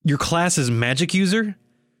Your class is magic user?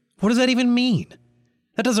 What does that even mean?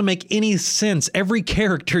 That doesn't make any sense. Every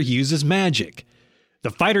character uses magic. The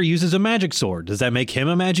fighter uses a magic sword. Does that make him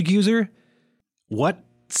a magic user? What?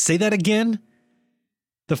 Say that again?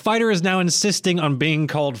 The fighter is now insisting on being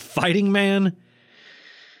called Fighting Man?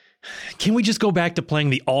 Can we just go back to playing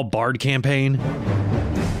the all Bard campaign?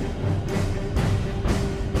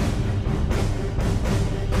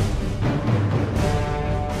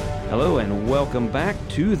 Hello and welcome back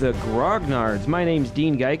to the Grognards. My name's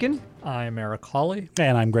Dean Geiken. I'm Eric Hawley.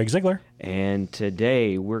 And I'm Greg Ziegler. And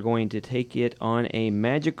today we're going to take it on a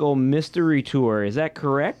magical mystery tour. Is that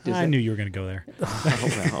correct? I knew you were going to go there.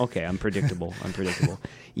 Okay, I'm predictable.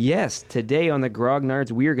 Yes, today on the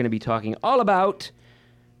Grognards we are going to be talking all about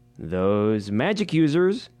those magic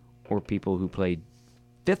users, or people who played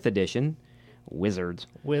 5th edition, Wizards.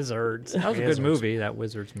 That was a good movie, that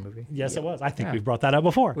Wizards movie. Yes, it was. I think we've brought that up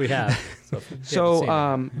before. We have. So,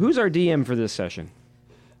 who's our DM for this session?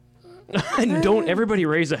 Don't everybody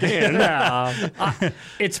raise a hand.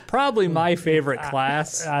 It's probably my favorite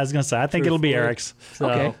class. I was going to say, I think it'll be Eric's. So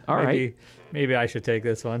Okay, all right. Maybe I should take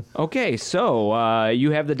this one. Okay, so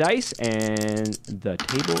you have the dice, and the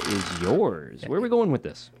table is yours. Where are we going with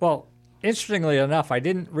this? Well, interestingly enough, I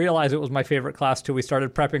didn't realize it was my favorite class till we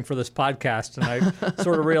started prepping for this podcast, and I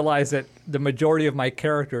sort of realized that the majority of my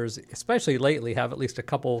characters, especially lately, have at least a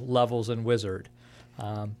couple levels in Wizard.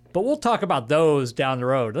 But we'll talk about those down the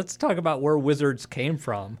road. Let's talk about where Wizards came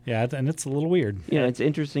from. Yeah, and it's a little weird. Yeah, it's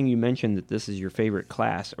interesting you mentioned that this is your favorite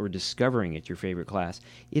class, or discovering it's your favorite class.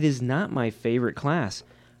 It is not my favorite class,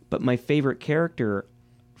 but my favorite character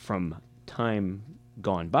from time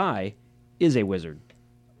gone by is a wizard.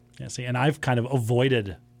 Yeah, see, and I've kind of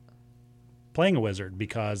avoided playing a wizard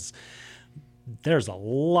because there's a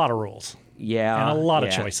lot of rules. Yeah. And a lot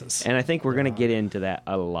of choices. And I think we're going to get into that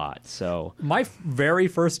a lot. So My very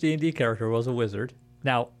first D&D character was a wizard.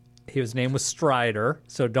 Now, his name was Strider,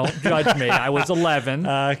 so don't judge me. I was 11.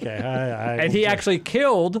 Okay. And he actually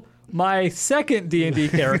killed my second D&D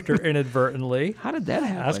character inadvertently. how did that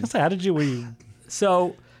happen? I was going to say, how did you...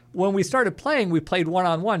 So when we started playing, we played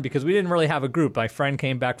one-on-one because we didn't really have a group. My friend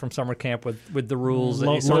came back from summer camp with the rules that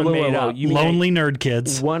he sort of made up. You mean lonely nerd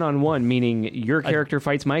kids. One-on-one, meaning your character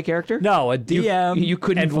fights my character? No, a DM you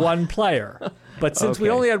couldn't and one player. But since we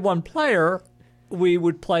Okay. only had one player, we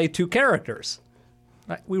would play two characters.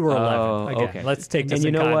 We were 11. Again, okay. let's take this And you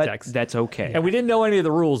in know context. what? That's okay. And we didn't know any of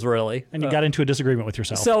the rules, really. And you got into a disagreement with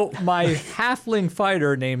yourself. So my halfling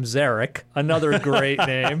fighter named Zarek, another great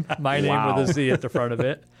name, my name with a Z at the front of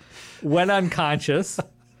it, went unconscious,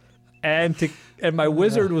 and my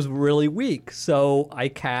wizard was really weak. So I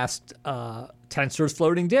cast Tensor's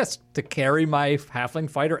Floating Disc to carry my halfling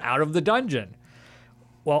fighter out of the dungeon.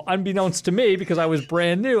 Well, unbeknownst to me, because I was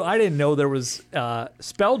brand new, I didn't know there was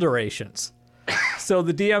spell durations. So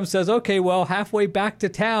the DM says, okay, well, halfway back to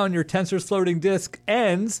town, your Tensor's Floating Disc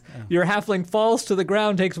ends. Your halfling falls to the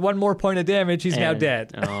ground, takes one more point of damage. He's now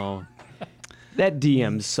dead. Oh. That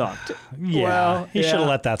DM sucked. yeah, well, he should yeah. have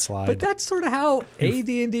let that slide. But that's sort of how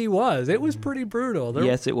AD&D was. It was pretty brutal.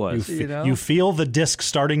 Yes, it was. You feel the disc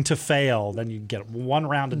starting to fail, then you get one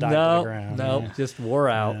round to dive to the ground. No, just wore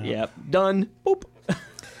out. Yep. Done. Boop.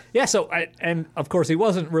 Yeah, and of course he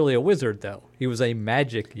wasn't really a wizard, though. He was a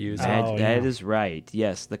magic user. That is right.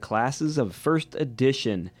 Yes, the classes of 1st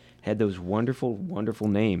edition had those wonderful, wonderful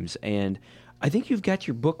names. And I think you've got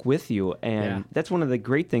your book with you. And that's one of the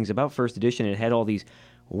great things about 1st edition. It had all these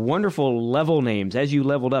wonderful level names. As you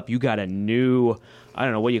leveled up, you got a new, I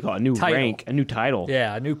don't know, what do you call it, a new title. rank, a new title.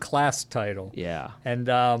 Yeah, a new class title. Yeah. And,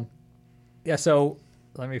 so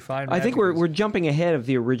let me find I think we're jumping ahead of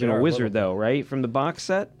the original Wizard, though, right? From the box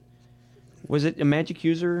set? Was it a magic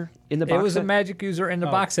user in the box set? It was a magic user in the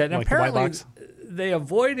box set. And like the white apparently box? they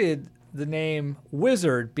avoided the name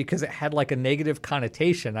wizard because it had like a negative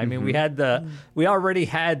connotation. I mean, we already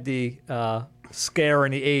had the scare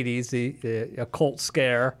in the 80s, the occult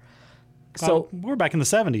scare. So we're back in the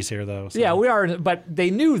 70s here, though. So. yeah, we are, but they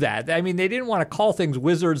knew that. I mean, they didn't want to call things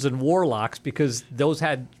wizards and warlocks because those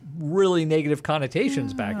had really negative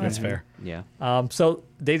connotations back then. That's fair. Yeah. So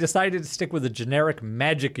they decided to stick with a generic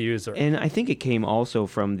magic user. And I think it came also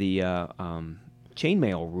from the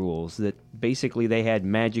chainmail rules that basically they had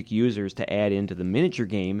magic users to add into the miniature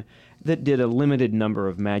game that did a limited number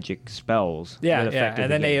of magic spells. Yeah, that yeah. affected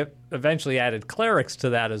And then the game. they eventually added clerics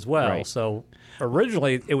to that as well. Right. So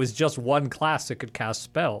originally it was just one class that could cast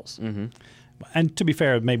spells. Mm-hmm. And to be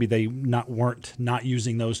fair, maybe they weren't not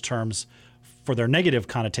using those terms for their negative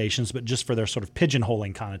connotations, but just for their sort of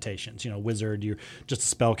pigeonholing connotations. You know, wizard, you're just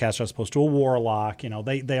a spellcaster as opposed to a warlock. You know,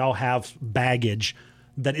 they all have baggage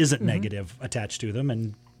that isn't negative attached to them,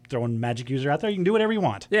 and throwing magic user out there. You can do whatever you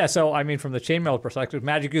want. Yeah, so I mean, from the chainmail perspective,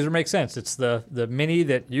 magic user makes sense. It's the mini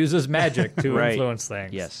that uses magic to Right. influence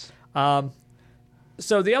things. Yes.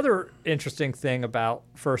 So the other interesting thing about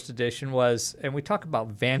first edition was, and we talk about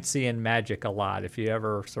Vancian magic a lot, if you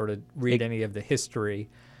ever sort of read any of the history,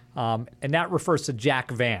 and that refers to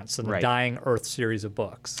Jack Vance and the Right. Dying Earth series of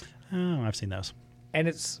books. Oh, I've seen those. And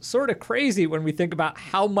it's sort of crazy when we think about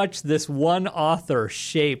how much this one author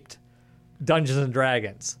shaped Dungeons and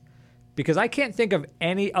Dragons. Because I can't think of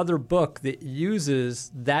any other book that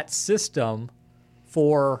uses that system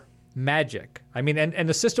for magic. I mean, and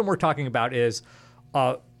the system we're talking about is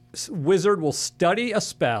a wizard will study a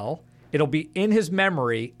spell, it'll be in his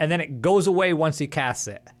memory, and then it goes away once he casts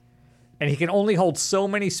it. And he can only hold so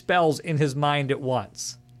many spells in his mind at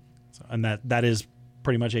once. So, and that is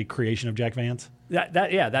pretty much a creation of Jack Vance.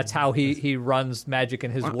 That's how he runs magic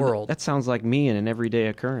in his world. That sounds like me in an everyday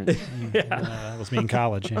occurrence. That was me in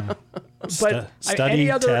college. Yeah. But Study,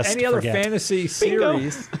 any other test, forget. fantasy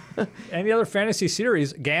series, any other fantasy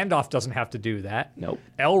series, Gandalf doesn't have to do that. Nope.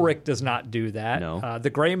 Elric does not do that. No. The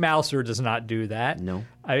Grey Mouser does not do that. No.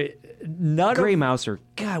 None Grey of Mouser.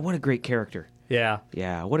 God, what a great character. yeah.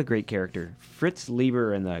 Yeah, what a great character. Fritz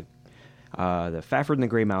Lieber and the Fafford and the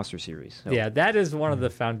Grey Mouser series. So, Yeah, that is one of the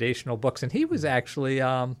foundational books, and he was actually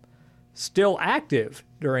still active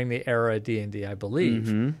during the era of D&D, I believe.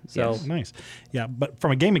 So Yes. Nice. Yeah, but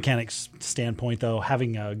from a game mechanics standpoint, though,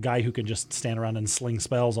 having a guy who can just stand around and sling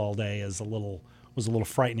spells all day was a little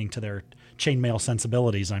frightening to their chainmail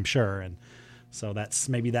sensibilities, I'm sure. And so that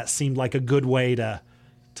seemed like a good way to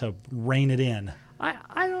rein it in.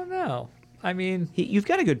 I don't know. I mean, You've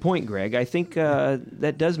got a good point, Greg. I think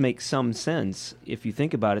that does make some sense if you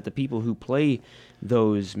think about it. The people who play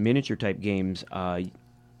those miniature type games,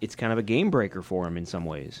 it's kind of a game breaker for them in some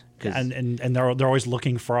ways. And they're always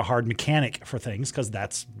looking for a hard mechanic for things because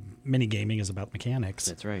that's mini gaming is about mechanics.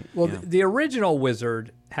 That's right. well, yeah. the original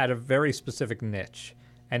Wizard had a very specific niche,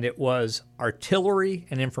 and it was artillery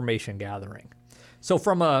and information gathering. So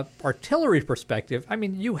from a artillery perspective, I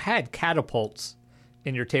mean, you had catapults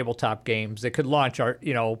in your tabletop games that could launch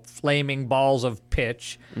flaming balls of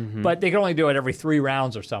pitch, but they could only do it every 3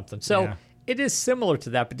 rounds or something. So Yeah. it is similar to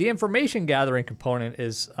that, but the information gathering component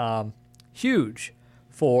is huge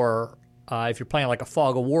for if you're playing like a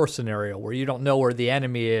fog of war scenario where you don't know where the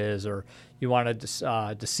enemy is or you want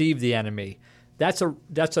to deceive the enemy. That's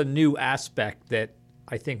a new aspect that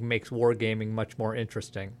I think makes wargaming much more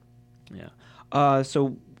interesting. Yeah.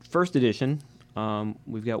 So first edition,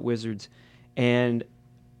 we've got Wizards, and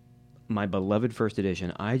my beloved first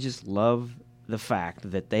edition. I just love the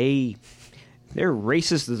fact that they're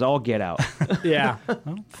racist as all get out. Yeah.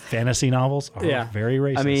 Fantasy novels are very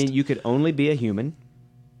racist. I mean, you could only be a human,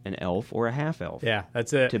 an elf, or a half elf. Yeah,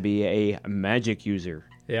 that's it. To be a magic user.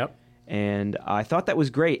 Yep. And I thought that was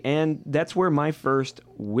great. And that's where my first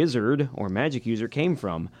wizard or magic user came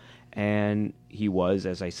from. And he was,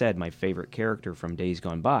 as I said, my favorite character from Days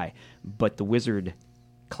Gone By. But the wizard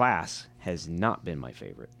class has not been my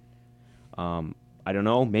favorite. I don't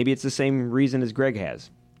know. Maybe it's the same reason as Greg has.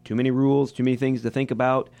 Too many rules, too many things to think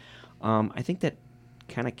about. I think that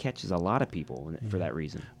kind of catches a lot of people for that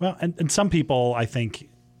reason. Well, and some people, I think,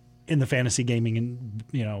 in the fantasy gaming and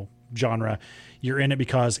genre, you're in it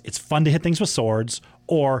because it's fun to hit things with swords,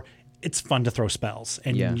 or it's fun to throw spells,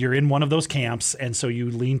 and you're in one of those camps, and so you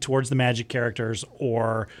lean towards the magic characters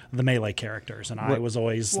or the melee characters. And I was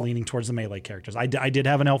always leaning towards the melee characters. I did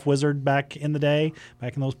have an elf wizard back in the day,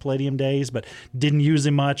 back in those Palladium days, but didn't use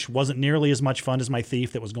him much. Wasn't nearly as much fun as my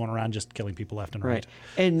thief that was going around just killing people left and right.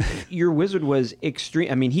 And your wizard was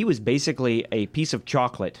extreme. I mean, he was basically a piece of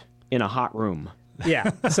chocolate in a hot room. Yeah.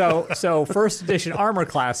 So first edition armor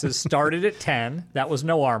classes started at 10. That was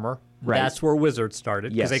no armor. Right. That's where wizards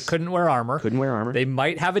started because Yes. they couldn't wear armor. Couldn't wear armor. They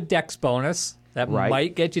might have a dex bonus. That Right.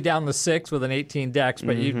 might get you down to 6 with an 18 dex,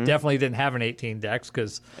 but you definitely didn't have an 18 dex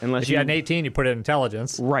because Unless if you you- had an 18, you put it in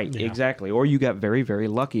intelligence. Right, exactly. Or you got very, very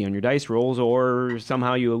lucky on your dice rolls, or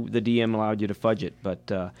somehow the DM allowed you to fudge it.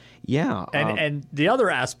 But And the other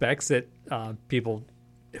aspects that people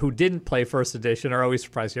who didn't play first edition are always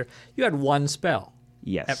surprised here. You had one spell.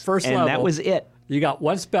 yes, At first and level, that was it. You got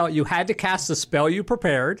one spell. You had to cast the spell you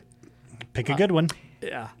prepared. Pick a good one.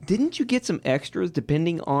 Yeah. Didn't you get some extras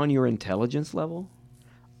depending on your intelligence level?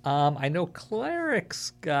 I know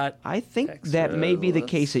clerics got. I think that may be the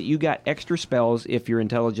case, that you got extra spells if your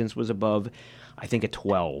intelligence was above, I think, a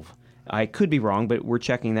 12. I could be wrong, but we're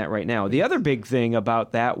checking that right now. The other big thing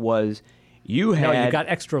about that was you had... No, you got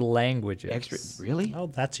extra languages. extra... Really? Oh,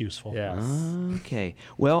 that's useful. Yes. Okay.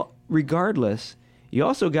 Well, regardless, you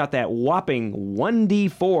also got that whopping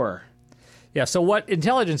 1d4. Yeah, so what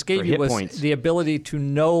intelligence gave For you hit was points. the ability to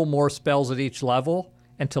know more spells at each level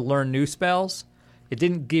and to learn new spells. It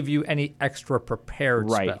didn't give you any extra prepared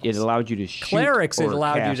Right. spells. It allowed you to shoot Clerics, or it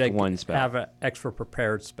allowed you cast to one spell. have extra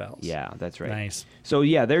prepared spells. Yeah, that's right. Nice. So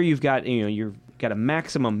yeah, there you've got you've got a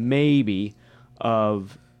maximum maybe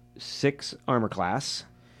of 6 armor class.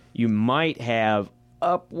 You might have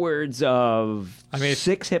upwards of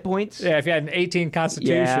 6 hit points. Yeah, if you had an 18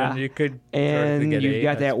 Constitution, Yeah. you could And get you've 8.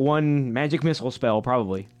 got that one magic missile spell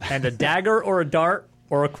probably. And a dagger or a dart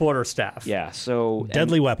or a quarterstaff. Yeah, so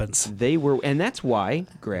Deadly weapons. they were, and that's why,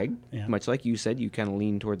 Greg, Yeah. much like you said, you kind of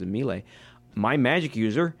lean toward the melee. My magic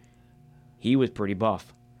user, he was pretty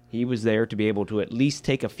buff. He was there to be able to at least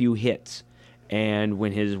take a few hits. And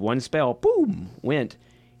when his one spell, boom, went,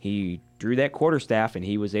 he drew that quarterstaff and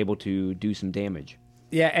he was able to do some damage.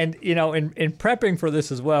 Yeah, and in prepping for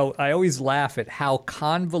this as well, I always laugh at how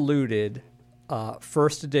convoluted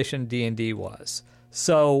first edition D&D was.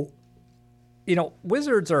 So,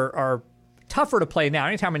 wizards are tougher to play now.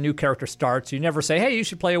 Anytime a new character starts, you never say, "Hey, you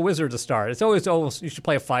should play a wizard to start." It's always you should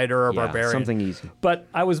play a fighter or a barbarian, something easy. But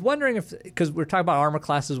I was wondering because we're talking about armor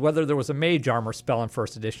classes, whether there was a mage armor spell in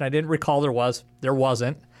first edition. I didn't recall there was. There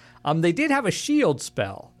wasn't. They did have a shield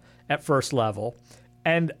spell at first level,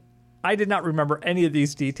 and I did not remember any of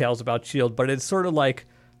these details about shield, but it's sort of like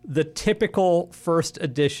the typical first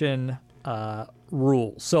edition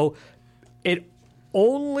rule. So it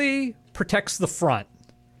only protects the front,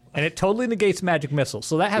 and it totally negates magic missiles.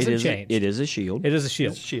 So that hasn't changed. It is a shield. It is a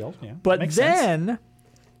shield. It's a shield, yeah. But Makes then sense.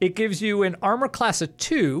 it gives you an armor class of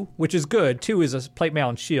 2, which is good. 2 is a plate mail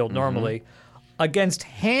and shield normally, against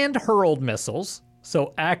hand-hurled missiles,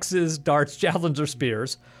 so axes, darts, javelins, or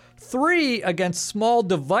spears. 3 against small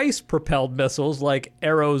device-propelled missiles like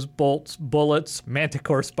arrows, bolts, bullets,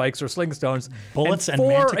 manticore spikes, or slingstones. Bullets and 4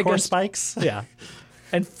 manticore against, spikes? Yeah.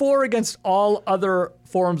 And 4 against all other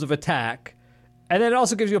forms of attack. And then it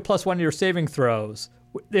also gives you a +1 to your saving throws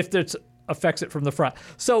if it affects it from the front.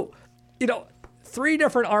 So, 3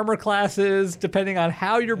 different armor classes depending on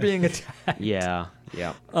how you're being attacked. Yeah.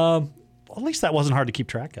 At least that wasn't hard to keep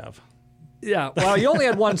track of. Yeah, well, you only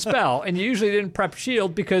had one spell, and you usually didn't prep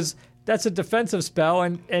shield because that's a defensive spell,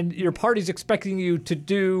 and your party's expecting you to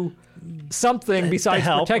do something besides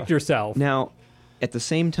help. protect yourself. Now, at the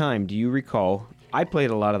same time, do you recall? I played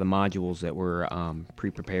a lot of the modules that were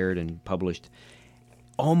pre-prepared and published.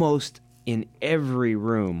 Almost in every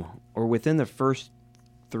room, or within the first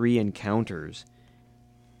 3 encounters,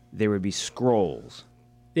 there would be scrolls.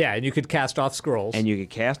 Yeah, and you could cast off scrolls. And you could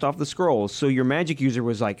cast off the scrolls, so your magic user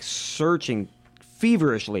was like searching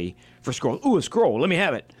feverishly for scrolls. Ooh, a scroll, let me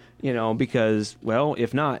have it. Because, well,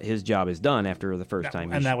 if not, his job is done after the first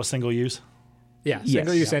time. And that was single use? Yeah, Yes.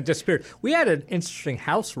 single use and disappeared. We had an interesting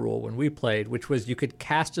house rule when we played, which was you could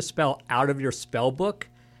cast a spell out of your spell book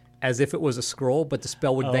as if it was a scroll, but the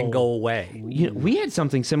spell would then go away. We had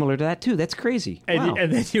something similar to that, too. That's crazy. And, Wow.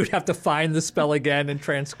 and then you'd have to find the spell again and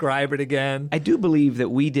transcribe it again. I do believe that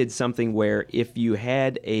we did something where if you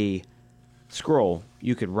had a scroll,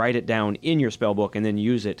 you could write it down in your spell book and then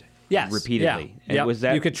use it repeatedly. Yeah. And was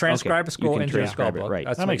that you could transcribe okay, a scroll you can into your spell transcribe it, book. right?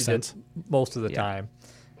 That's That what makes you did sense. most of the time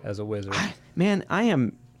as a wizard. Man, I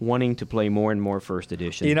am wanting to play more and more first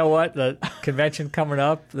edition. You know what? The convention coming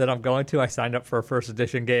up that I'm going to, I signed up for a first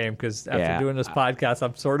edition game because after doing this podcast,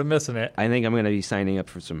 I'm sort of missing it. I think I'm going to be signing up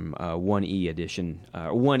for some 1E edition,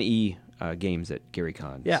 1E games at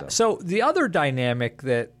GaryCon. Yeah. So the other dynamic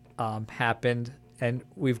that happened and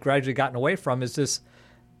we've gradually gotten away from is this: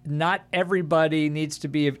 not everybody needs to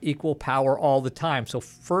be of equal power all the time. So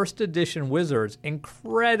first edition wizards,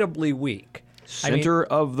 incredibly weak. Center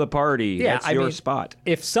of the party. Yeah, That's your spot.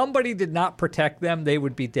 If somebody did not protect them, they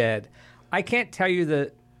would be dead. I can't tell you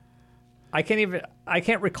that. I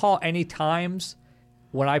can't recall any times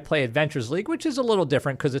when I play Adventures League, which is a little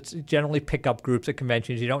different because it's generally pickup groups at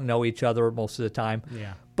conventions. You don't know each other most of the time.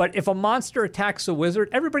 Yeah. But if a monster attacks a wizard,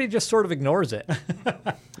 everybody just sort of ignores it.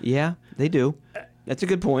 Yeah, they do. That's a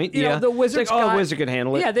good point. You know, the wizards It's like, got, a wizard can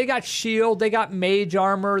handle it. Yeah, they got shield, they got mage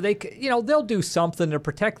armor. They'll do something to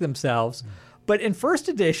protect themselves. But in first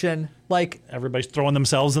edition, like, Everybody's throwing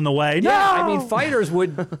themselves in the way. I mean, fighters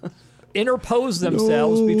would interpose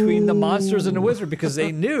themselves between the monsters and the wizard because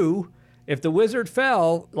they knew if the wizard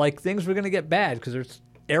fell, like, things were going to get bad because there's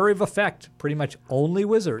area of effect pretty much only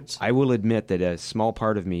wizards. I will admit that a small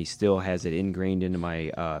part of me still has it ingrained into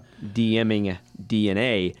my DMing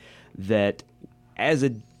DNA that as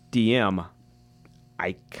a DM,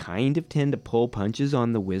 I kind of tend to pull punches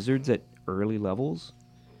on the wizards at early levels,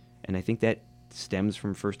 and I think that stems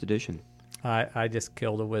from first edition. I just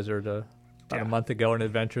killed a wizard about a month ago in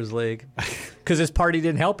Adventures League. because his party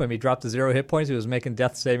didn't help him. He dropped to 0 hit points. He was making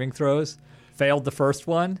death saving throws. Failed the first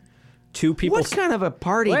one. 2 people. What kind of a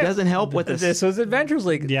party doesn't help with this? This was Adventures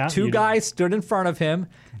League. Yeah, 2 guys stood in front of him,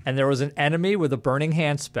 and there was an enemy with a burning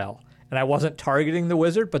hand spell. And I wasn't targeting the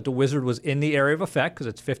wizard, but the wizard was in the area of effect because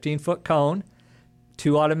it's 15-foot cone.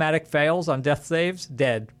 2 automatic fails on death saves,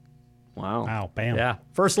 dead. Wow. Wow, bam. Yeah.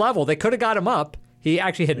 First level, they could have got him up. He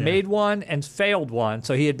actually had made one and failed one,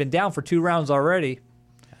 so he had been down for 2 rounds already.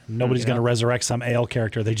 Nobody's going to resurrect some AL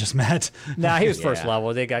character they just met. Nah, he was first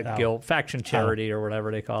level. They got guild faction charity or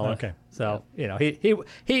whatever they call it. Okay. So,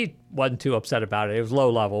 he wasn't too upset about it. It was low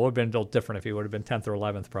level. It would have been a little different if he would have been 10th or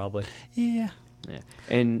 11th probably. Yeah. Yeah.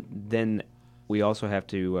 And then we also have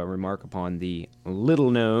to remark upon the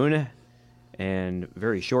little-known and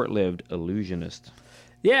very short-lived illusionist.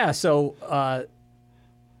 Yeah, so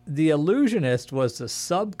the illusionist was the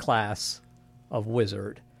subclass of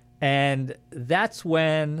wizard. And that's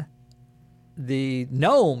when the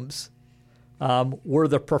gnomes were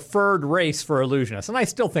the preferred race for illusionists. And I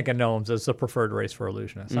still think of gnomes as the preferred race for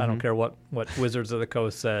illusionists. I don't care what Wizards of the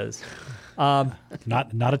Coast says. Not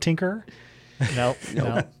a tinkerer? No.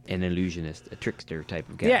 An illusionist, a trickster type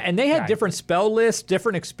of guy. Yeah, and they had different spell lists,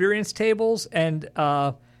 different experience tables, and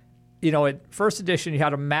at first edition you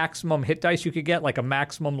had a maximum hit dice you could get, like a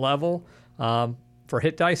maximum level for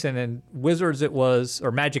hit dice, and in Wizards it was,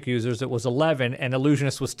 or Magic users, it was 11, and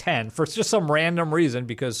Illusionist was 10 for just some random reason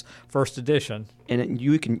because first edition. And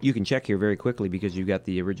you can check here very quickly because you got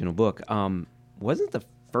the original book. Wasn't the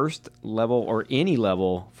first level or any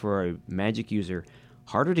level for a Magic user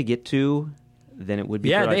harder to get to than it would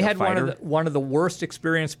be for like they a had fighter? one of the worst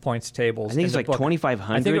experience points tables. I think it's like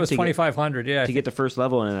 2,500. I think it was 2,500. Yeah, to get the first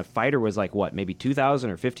level, and a fighter was like what, maybe 2,000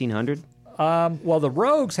 or 1,500. Well, the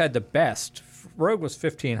rogues had the best. Rogue was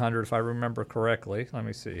 1,500 if I remember correctly. Let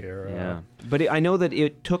me see here. Yeah, but I know that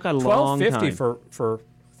it took a long time. 1,250 for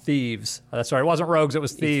thieves. That's right. It wasn't rogues. It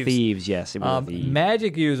was thieves. Thieves, yes. It was thieves.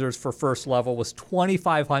 Magic users for first level was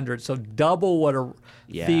 2,500, so double what a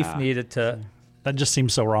thief needed to. That just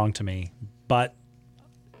seems so wrong to me. But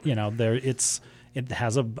it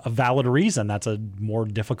has a valid reason. That's a more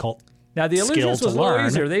difficult now the skill illusionist to was a little learn.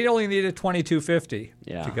 easier. They only needed 2,250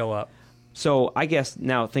 to go up. So I guess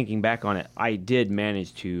now thinking back on it, I did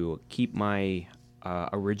manage to keep my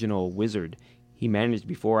original wizard. He managed,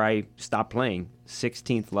 before I stopped playing,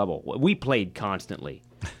 16th level. We played constantly.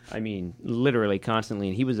 I mean, literally constantly.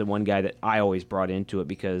 And he was the one guy that I always brought into it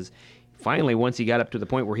because finally, once he got up to the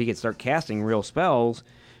point where he could start casting real spells,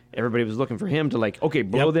 everybody was looking for him to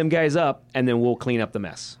blow them guys up, and then we'll clean up the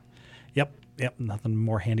mess. Yep. Nothing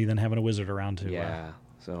more handy than having a wizard around to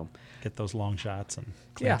so get those long shots and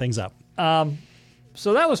clean things up.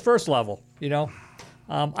 So that was first level,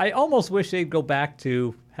 I almost wish they'd go back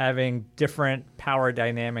to having different power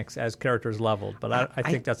dynamics as characters leveled, but I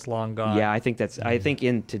think that's long gone. Yeah, I think I think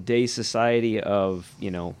in today's society of,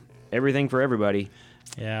 everything for everybody,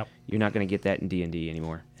 yeah, you're not going to get that in D&D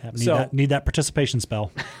anymore. Yeah, need that participation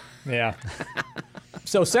spell. Yeah.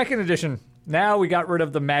 So second edition, now we got rid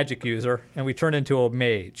of the magic user and we turned into a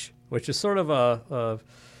mage, which is sort of a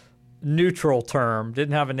neutral term.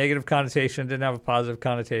 Didn't have a negative connotation, didn't have a positive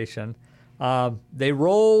connotation. They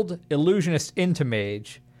rolled illusionist into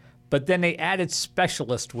mage, but then they added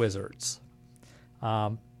specialist wizards.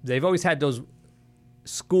 They've always had those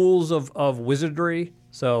schools of wizardry.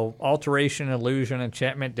 So alteration, illusion,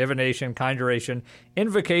 enchantment, divination, conjuration,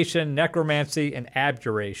 invocation, necromancy, and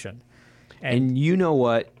abjuration. And you know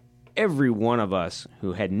what? Every one of us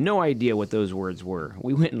who had no idea what those words were,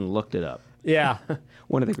 we went and looked it up. Yeah.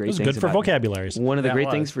 One of the great things good for about vocabularies. One of the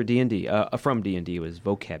great things for D&D, from D&D, was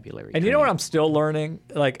vocabulary. And you know what I'm still learning?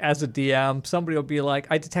 Like, as a DM, somebody will be like,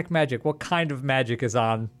 I detect magic. What kind of magic is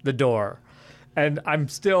on the door? And I'm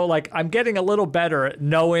still I'm getting a little better at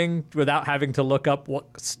knowing without having to look up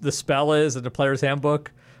what the spell is in the player's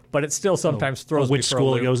handbook, but it still sometimes throws me which for a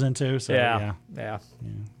school it loop. goes into. So, Yeah.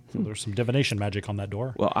 So there's some divination magic on that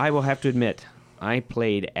door. Well, I will have to admit, I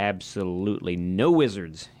played absolutely no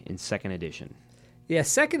wizards in second edition. Yeah,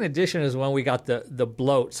 second edition is when we got the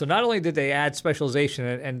bloat. So not only did they add specialization,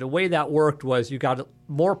 and the way that worked was you got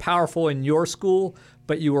more powerful in your school,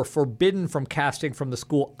 but you were forbidden from casting from the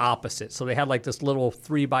school opposite. So they had this little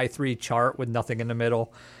 3x3 chart with nothing in the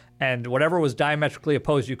middle. And whatever was diametrically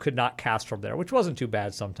opposed, you could not cast from there, which wasn't too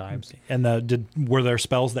bad sometimes. And were there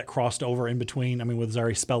spells that crossed over in between? I mean, was there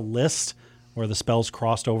a spell list where the spells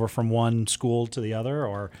crossed over from one school to the other,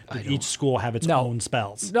 or did each school have its own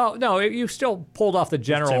spells? No, you still pulled off the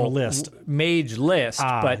general list. Mage list,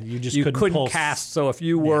 but you couldn't cast. So if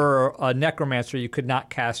you were a necromancer, you could not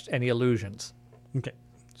cast any illusions. Okay.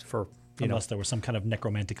 For Unless there was some kind of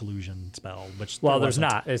necromantic illusion spell, which there's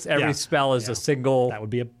not. It's every spell is a single that would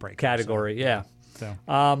be a break category.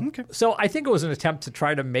 So. So I think it was an attempt to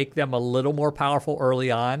try to make them a little more powerful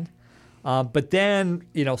early on. But then,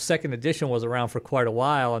 second edition was around for quite a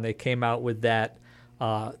while, and they came out with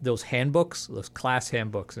those handbooks, those class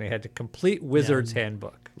handbooks, and they had the complete Wizard's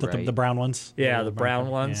Handbook. The brown ones? Yeah, the brown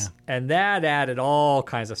ones. Yeah. And that added all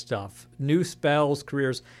kinds of stuff. New spells,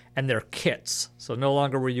 careers, and their kits. So no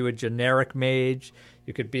longer were you a generic mage.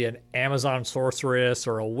 You could be an Amazon sorceress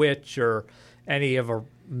or a witch or any of a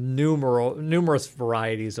numerous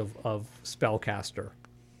varieties of spellcaster.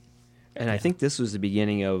 And I think this was the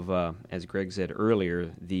beginning of, as Greg said earlier,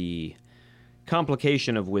 the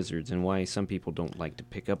complication of Wizards and why some people don't like to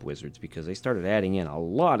pick up Wizards, because they started adding in a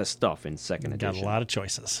lot of stuff in second edition. Got a lot of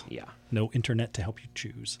choices. Yeah. No internet to help you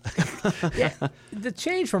choose. Yeah. The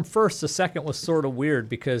change from first to second was sort of weird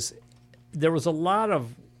because there was a lot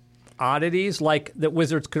of oddities, like that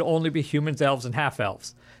Wizards could only be humans, elves, and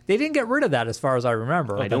half-elves. They didn't get rid of that as far as I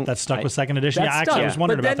remember. That stuck with second edition. Yeah, actually, I was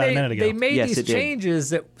wondering about that a minute ago. They made these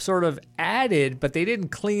changes that sort of added, but they didn't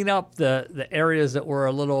clean up the areas that were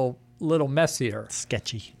a little messier.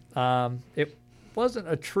 Sketchy. It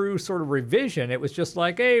wasn't a true sort of revision. It was just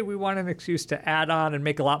like, hey, we want an excuse to add on and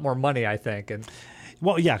make a lot more money, I think. And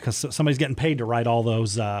well, yeah, because somebody's getting paid to write all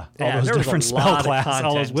those different spell classes,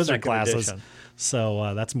 all those wizard classes. Edition.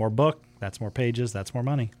 So that's more book, that's more pages, that's more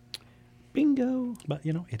money. Bingo. But,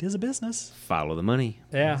 it is a business. Follow the money.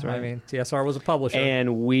 Yeah, right. I mean, TSR was a publisher.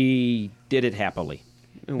 And we did it happily.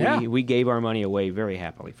 We gave our money away very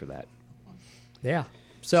happily for that. Yeah.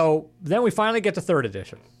 So then we finally get to third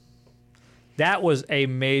edition. That was a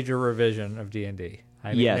major revision of D&D.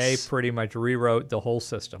 I mean, they pretty much rewrote the whole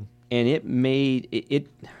system. And it made it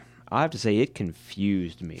I have to say, it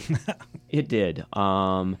confused me. It did.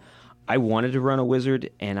 I wanted to run a wizard,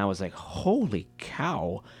 and I was like, holy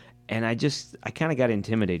cow. And I kind of got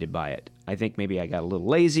intimidated by it. I think maybe I got a little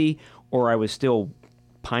lazy, or I was still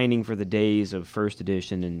pining for the days of first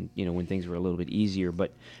edition and, when things were a little bit easier,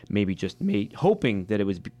 but maybe just hoping that it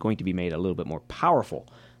was going to be made a little bit more powerful.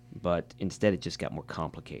 But instead, it just got more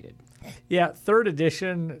complicated. Yeah, third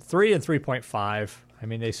edition, 3 and 3.5. I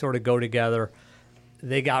mean, they sort of go together.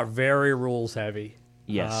 They got very rules heavy.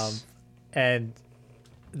 Yes. And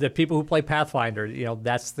the people who play Pathfinder,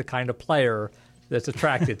 that's the kind of player that's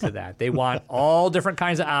attracted to that. They want all different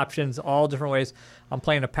kinds of options, all different ways. I'm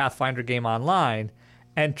playing a Pathfinder game online,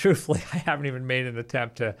 and truthfully, I haven't even made an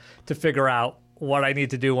attempt to figure out what I need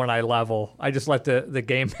to do when I level. I just let the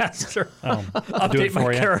game master update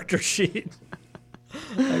my character sheet.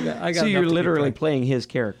 I got so you're literally playing his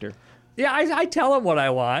character. Yeah, I tell him what I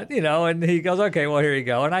want, and he goes, okay, well, here you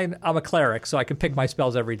go. And I'm a cleric, so I can pick my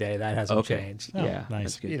spells every day. That hasn't changed. Oh, yeah,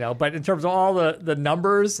 nice. But in terms of all the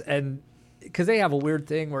numbers, and because they have a weird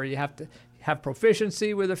thing where you have to have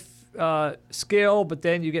proficiency with a skill, but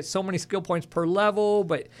then you get so many skill points per level.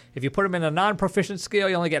 But if you put them in a non-proficient skill,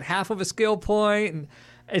 you only get half of a skill point. And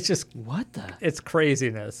it's just, it's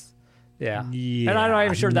craziness. Yeah. And I'm not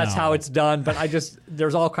even sure that's how it's done, but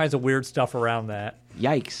there's all kinds of weird stuff around that.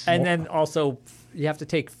 Yikes. And then also, you have to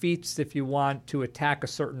take feats if you want to attack a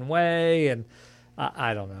certain way, and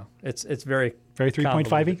I don't know. It's very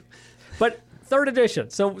 3.5-y. But third edition,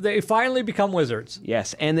 so they finally become wizards.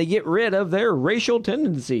 Yes, and they get rid of their racial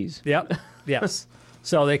tendencies. Yep. Yes.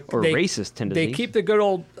 So they racist tendencies. They keep the good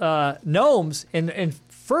old gnomes in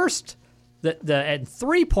first. At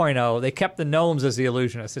 3.0, they kept the gnomes as the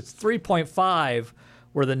illusionists. It's 3.5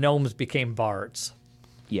 where the gnomes became bards.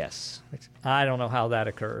 Yes. I don't know how that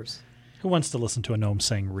occurs. Who wants to listen to a gnome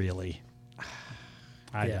sing, really?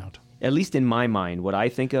 I don't. At least in my mind, what I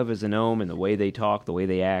think of as a gnome and the way they talk, the way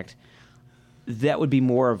they act, that would be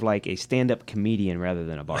more of like a stand-up comedian rather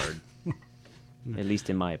than a bard. At least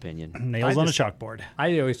in my opinion. Nails on a chalkboard.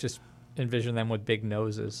 I always just envision them with big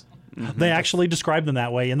noses. Mm-hmm. They actually describe them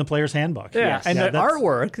that way in the player's handbook. Yeah, yes. And the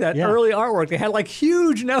artwork, early artwork, they had like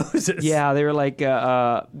huge noses. Yeah, they were like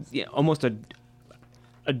almost a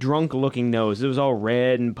drunk-looking nose. It was all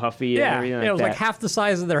red and puffy. And everything like it was that. like half the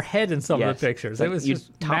size of their head in some of the pictures. It was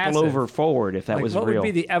just topple massive. Over forward if that was what real. What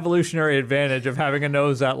would be the evolutionary advantage of having a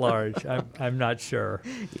nose that large? I'm not sure.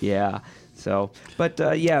 Yeah. So, but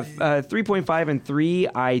 3.5 and 3,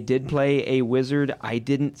 I did play a wizard. I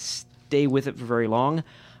didn't stay with it for very long.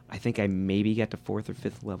 I think I maybe got to 4th or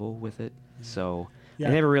 5th level with it. So I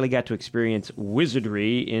never really got to experience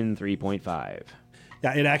wizardry in 3.5.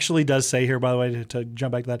 Yeah, it actually does say here, by the way, to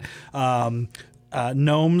jump back to that,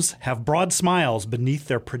 gnomes have broad smiles beneath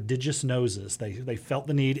their prodigious noses. They felt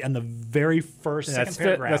the need, and the very first second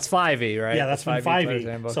paragraph. That's 5e, right? Yeah, that's from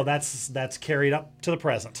 5e. So that's carried up to the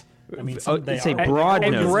present. I mean, it's a broad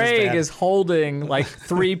And nose. Greg is holding like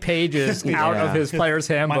 3 pages out of his player's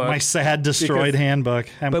handbook. my sad, destroyed handbook.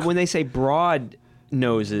 But when they say broad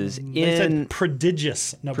noses, they said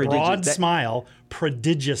prodigious. No, broad That- smile,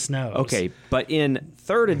 prodigious nose. Okay, but in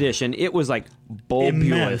 3rd edition, it was like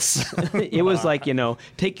bulbous. It was like,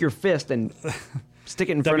 take your fist and stick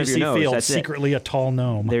it in front of your W.C. nose. Fields, That's secretly a tall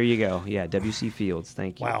gnome. There you go. Yeah, W.C. Fields.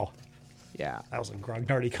 Thank you. Wow. Yeah. That was a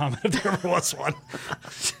grognardy comment if there ever was one.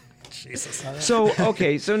 Jesus. So,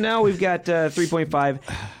 okay, so now we've got 3.5,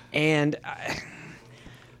 and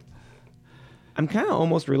I'm kind of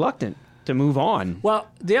almost reluctant to move on. Well,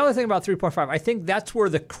 the other thing about 3.5, I think that's where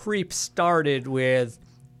the creep started with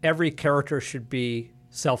every character should be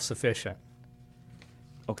self-sufficient.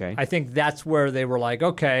 Okay. I think that's where they were like,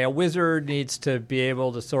 okay, a wizard needs to be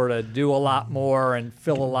able to sort of do a lot more and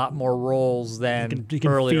fill a lot more roles than He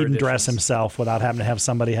can earlier feed and dress editions. himself without having to have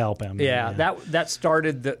somebody help him. Yeah, that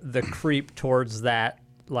started the creep towards that,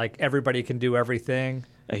 like everybody can do everything.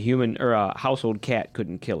 A human or a household cat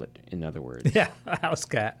couldn't kill it, in other words. Yeah, a house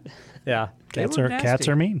cat. Yeah. They Cats were are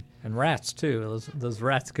nasty. mean. And rats, too. Those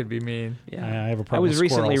rats could be mean. Yeah. I have a I problem was with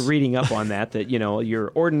recently squirrels. reading up on that,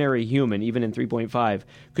 your ordinary human, even in 3.5,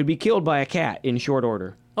 could be killed by a cat in short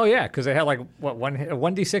order. Oh, yeah, because they had like,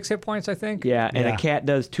 1d6 hit points, I think? Yeah, and Yeah. a cat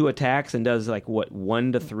does 2 attacks and does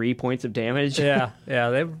 1 to 3 points of damage. Yeah,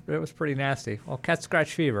 it was pretty nasty. Well, cat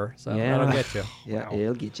scratch fever, so Yeah. that'll get you. Yeah,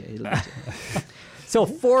 it'll get you. It'll get you. So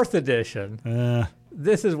 4th edition,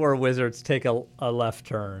 this is where wizards take a left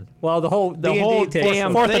turn. Well, the whole whole D&D takes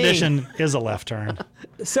damn Fourth thing. edition is a left turn.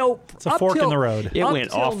 So It's a fork in the road. It up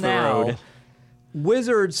went till off the now, road.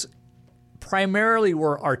 Wizards primarily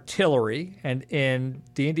were artillery, and in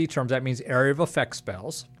D&D terms, that means area of effect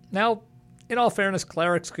spells. Now, in all fairness,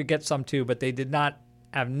 clerics could get some too, but they did not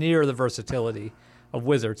have near the versatility of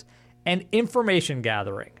wizards. And information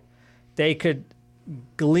gathering. They could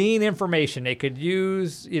glean information. They could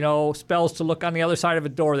use, spells to look on the other side of a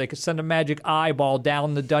door. They could send a magic eyeball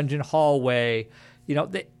down the dungeon hallway.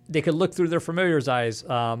 They could look through their familiar's eyes,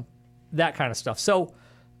 that kind of stuff. So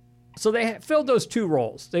they filled those 2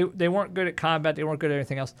 roles. They weren't good at combat. They weren't good at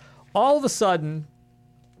anything else. All of a sudden,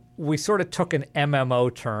 we sort of took an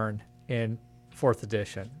MMO turn in 4th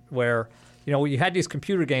edition, where you had these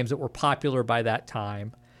computer games that were popular by that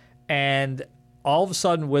time, and all of a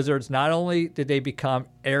sudden, wizards, not only did they become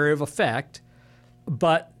area of effect,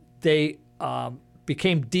 but they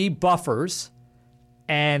became debuffers,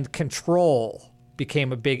 and control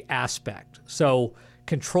became a big aspect. So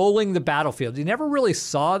controlling the battlefield. You never really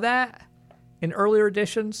saw that in earlier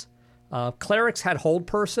editions. Clerics had hold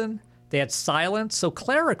person. They had silence. So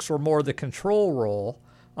clerics were more the control role.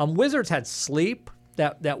 Wizards had sleep.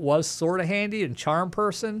 That was sort of handy, and charm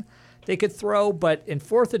person they could throw, but in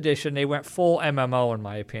 4th edition they went full MMO in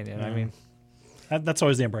my opinion. I mean, That's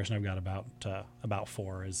always the impression I've got about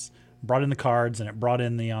 4 is brought in the cards and it brought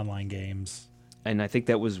in the online games. And I think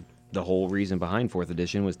that was the whole reason behind 4th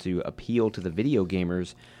edition, was to appeal to the video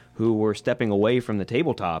gamers who were stepping away from the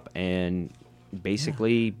tabletop and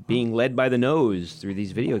basically being led by the nose through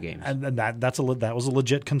these video games. And that was a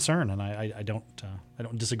legit concern, and I don't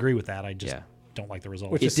disagree with that. I just don't like the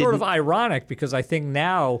results. which is sort of ironic because I think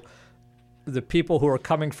now the people who are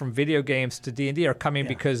coming from video games to D&D are coming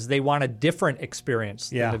because they want a different experience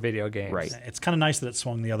than the video games. Right. It's kind of nice that it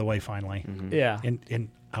swung the other way finally. Yeah. In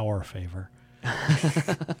our favor.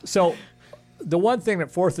 So the one thing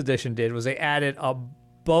that 4th edition did was they added a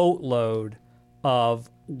boatload of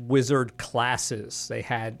wizard classes. They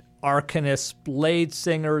had arcanists, blade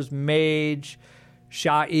singers, mage,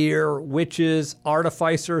 sha'ir, witches,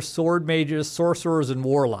 artificers, sword mages, sorcerers, and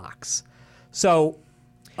warlocks. So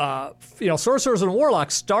sorcerers and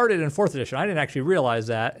warlocks started in 4th edition. I didn't actually realize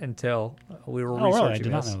that until we were researching Really? I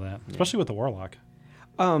did not this. know that, especially with the warlock.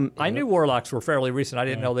 I knew warlocks were fairly recent. I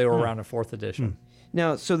didn't know they were around in 4th edition.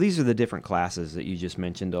 Now, so these are the different classes that you just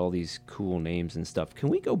mentioned, all these cool names and stuff. Can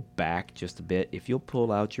we go back just a bit? If you'll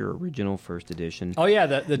pull out your original 1st edition. Oh, yeah,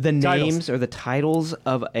 the titles. Names or the titles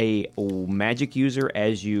of a magic user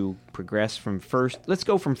as you progress from 1st. Let's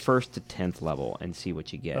go from 1st to 10th level and see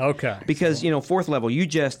what you get. Okay. Because, 4th level, you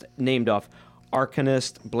just named off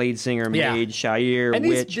Arcanist, Blade Singer, Mage, Sha'ir, and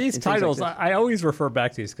Witch. these and titles, things like that. I always refer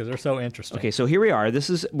back to these because they're so interesting. Okay, so here we are. This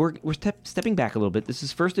is we're stepping back a little bit. This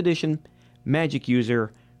is 1st edition magic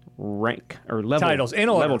user rank or level Titles in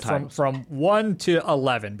order level titles. from 1 to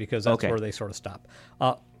 11 because that's Okay. where they sort of stop.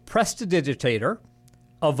 Prestidigitator,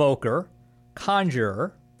 Evoker,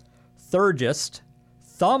 Conjurer, Thurgist,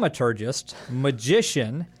 Thaumaturgist,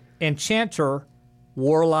 Magician, Enchanter,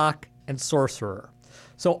 Warlock, and Sorcerer.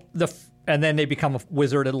 So and then they become a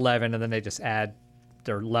wizard at 11, and then they just add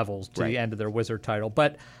their levels to Right. the end of their wizard title.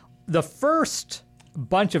 But the first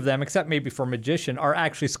bunch of them, except maybe for magician, are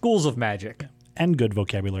actually schools of magic. And good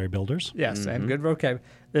vocabulary builders. Yes, and good vocab.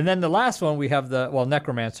 And then the last one we have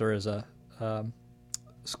necromancer is a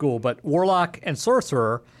school, but warlock and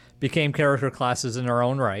sorcerer became character classes in their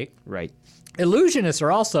own right. Right. Illusionists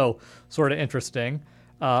are also sort of interesting.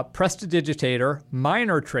 Prestidigitator,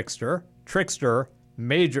 minor trickster,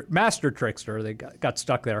 master trickster. They got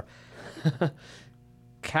stuck there.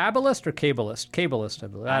 Kabbalist or Kabbalist? Kabbalist, I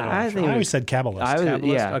believe. I don't know. I think I always said Kabbalist.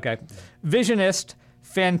 Kabbalist? yeah. Okay. Visionist,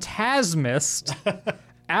 phantasmist,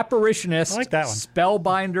 apparitionist, I like that one.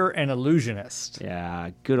 spellbinder, and illusionist.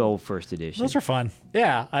 Yeah, good old first edition. Those are fun.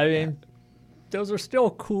 Yeah, I mean, those are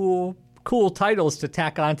still cool titles to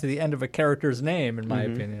tack on to the end of a character's name, in my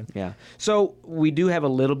opinion. Yeah. So we do have a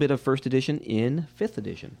little bit of first edition in fifth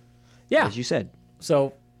edition, Yeah. as you said.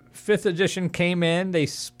 So, 5th edition came in. They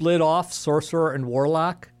split off Sorcerer and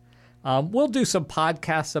Warlock. We'll do some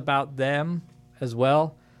podcasts about them as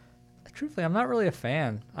well. Truthfully, I'm not really a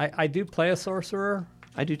fan. I do play a Sorcerer.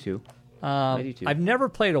 I do too. I do too. I've never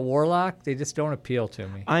played a Warlock. They just don't appeal to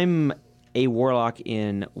me. I'm a warlock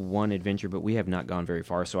in one adventure, but we have not gone very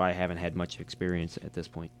far, so I haven't had much experience at this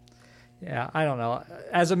point. Yeah, I don't know.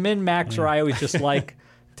 As a min-maxer, I always just like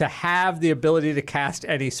to have the ability to cast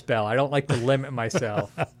any spell. I don't like to limit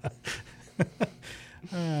myself.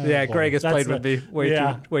 Yeah, Greg has played with me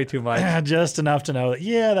way too much. Just enough to know that,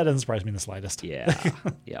 that doesn't surprise me in the slightest. Yeah.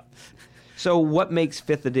 Yeah. So what makes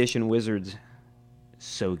fifth edition Wizards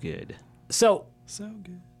so good? So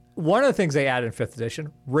good. one of the things they add in 5th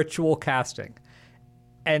edition, ritual casting.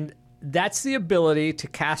 And that's the ability to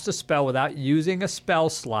cast a spell without using a spell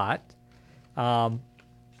slot. But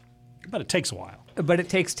it takes a while. But it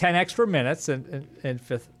takes 10 extra minutes in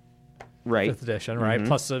 5th edition, right?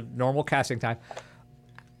 Plus the normal casting time.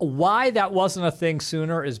 Why that wasn't a thing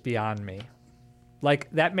sooner is beyond me. Like,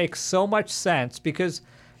 that makes so much sense because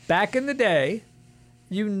back in the day,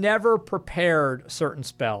 you never prepared certain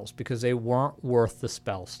spells because they weren't worth the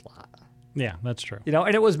spell slot. Yeah, that's true. You know,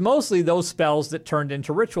 and it was mostly those spells that turned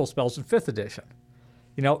into ritual spells in 5th edition.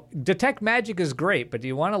 You know, Detect Magic is great, but do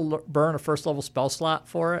you want to burn a first level spell slot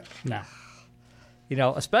for it? No. You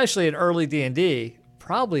know, especially in early D&D,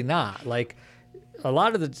 probably not. Like, a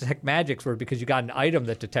lot of the Detect Magics were because you got an item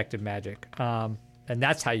that detected magic, and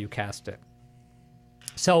that's how you cast it.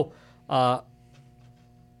 So,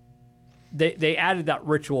 they added that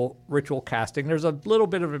ritual casting. There's a little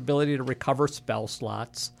bit of ability to recover spell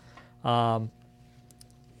slots.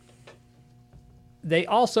 They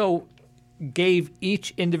also gave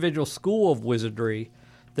each individual school of wizardry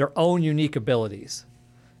their own unique abilities.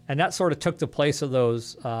 And that sort of took the place of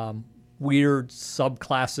those weird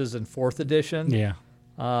subclasses in 4th edition. Yeah.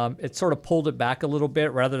 It sort of pulled it back a little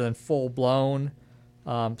bit rather than full-blown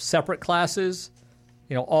separate classes.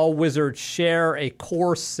 You know, all wizards share a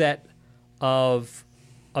core set of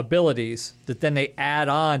abilities that then they add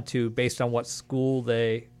on to based on what school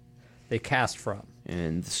they cast from.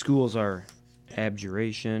 And the schools are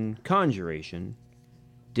abjuration, conjuration,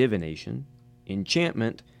 divination,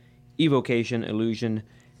 enchantment, evocation, illusion,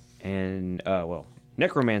 and,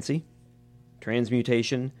 necromancy,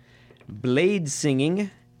 transmutation, blade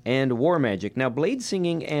singing, and war magic. Now, blade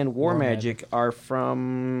singing and war magic are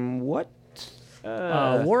from what?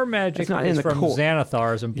 War magic not is in the from core.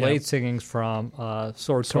 Xanathars, and blade singing's from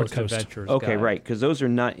Sword Coast Adventures. Okay, guide. right, because those are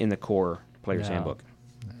not in the core Player's No. Handbook.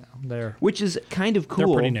 There. Which is kind of cool.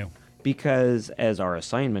 They're pretty new. Because as our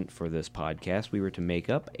assignment for this podcast, we were to make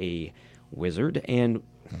up a wizard, and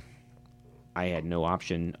I had no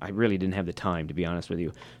option. I really didn't have the time, to be honest with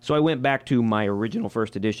you. So I went back to my original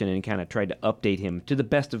first edition and kind of tried to update him to the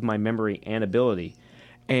best of my memory and ability.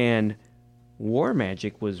 And war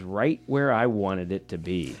magic was right where I wanted it to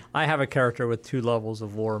be. I have a character with 2 levels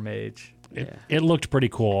of War Mage. It looked pretty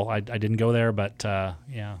cool. I didn't go there, but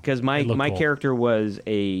yeah. Because my cool. character was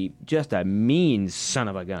just a mean son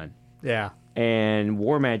of a gun. Yeah. And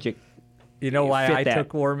war magic. You know why fit I that.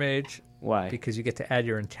 took War Mage? Why? Because you get to add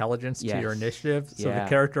your intelligence to your Yes. initiative. So Yeah. the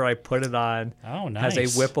character I put it on Nice.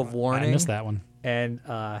 has a whip of warning. I missed that one. And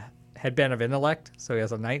headband of intellect. So he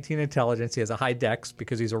has a 19 intelligence. He has a high dex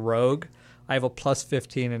because he's a rogue. I have a plus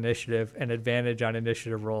 15 initiative and advantage on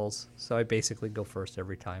initiative rolls. So I basically go first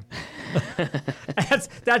every time.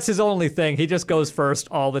 That's his only thing. He just goes first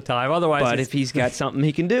all the time. Otherwise, But if he's got something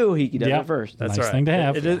he can do, he does Yep. it first. that's Nice right. thing to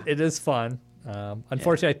have. It is fun.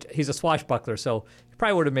 Unfortunately, he's a swashbuckler, so it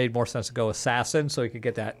probably would have made more sense to go assassin so he could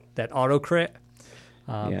get that auto crit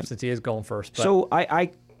since he is going first. But So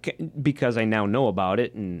because I now know about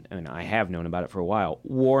it, and I have known about it for a while,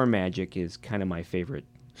 war magic is kind of my favorite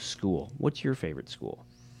school. What's your favorite school?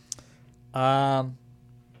 Um,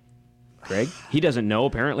 Greg? He doesn't know.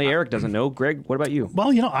 Apparently, Eric doesn't know. Greg, what about you?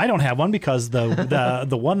 Well, I don't have one because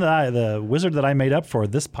the wizard that I made up for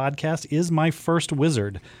this podcast is my first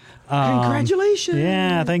wizard. Congratulations!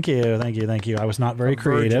 Yeah, thank you. I was not very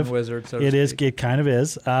creative. virgin wizard, so to It is. speak. It kind of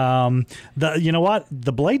is. You know what?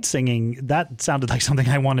 The blade singing, that sounded like something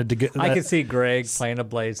I wanted to get. I could see Greg playing a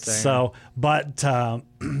blade singer. So, but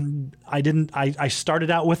I didn't. I started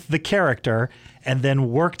out with the character and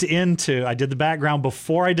then worked into. I did the background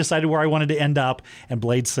before I decided where I wanted to end up, and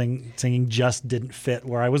blade singing just didn't fit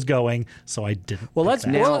where I was going, so I didn't. Well, pick let's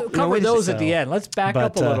that. we'll cover wait a those second. at the end. Let's back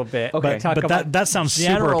up a But, little bit. okay. and talk But about that sounds super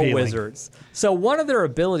general appealing. wizards. So one of their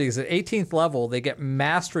abilities at 18th level, they get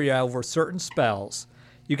mastery over certain spells.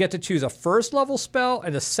 You get to choose a first level spell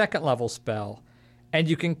and a second level spell, and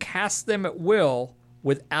you can cast them at will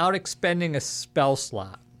without expending a spell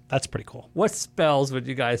slot. That's pretty cool. What spells would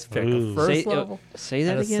you guys pick? A first level? Say that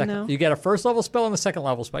and a again second- now. You get a first level spell and a second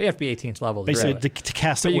level spell. You have to be 18th level. Basically, really. to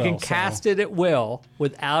cast But it you well, can cast it at will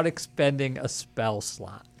without expending a spell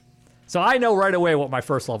slot. So I know right away what my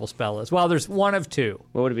first level spell is. Well, there's one of two.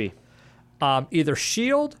 What would it be? Either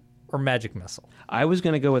shield or magic missile. I was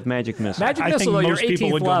going to go with magic missile. Magic I missile, think though, most you're 18th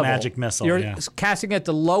people would go level. magic missile, You're yeah. casting at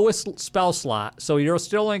the lowest spell slot, so you're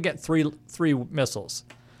still only get three missiles.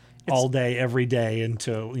 all day, every day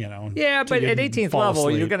until Yeah, but at 18th fall level,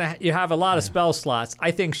 asleep. you have a lot of spell slots.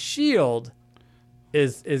 I think shield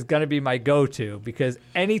is going to be my go-to because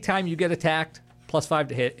anytime you get attacked, +5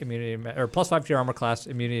 to hit immunity, or +5 to your armor class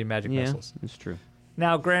immunity to magic Yeah, missiles. that's true.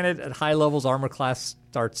 Now, granted, at high levels, armor class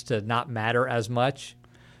starts to not matter as much.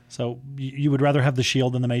 So you would rather have the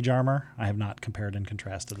shield than the mage armor? I have not compared and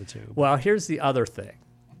contrasted the two. Well, here's the other thing,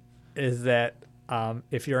 is that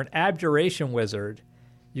if you're an abjuration wizard,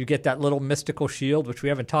 you get that little mystical shield, which we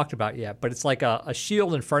haven't talked about yet, but it's like a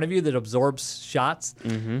shield in front of you that absorbs shots,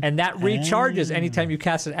 and that recharges anytime you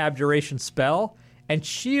cast an abjuration spell, and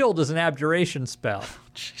shield is an abjuration spell.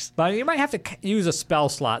 But you might have to use a spell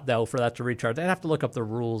slot, though, for that to recharge. I'd have to look up the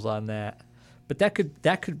rules on that. But that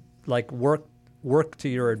could like work to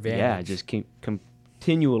your advantage. Yeah, just keep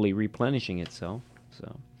continually replenishing itself.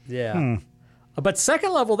 So Yeah. But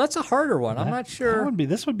second level, that's a harder one. I'm not sure.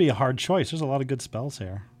 This would be a hard choice. There's a lot of good spells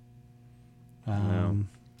here. well,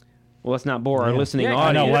 let's not bore our listening Yeah,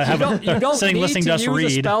 audience. I know, what you don't, you don't Sitting need listening to to us use a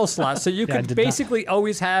read. spell slot, so you Yeah, I could did not- basically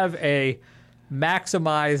always have a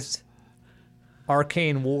maximized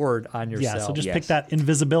arcane ward on yourself. Yeah, so just Yes. pick that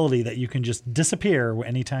invisibility that you can just disappear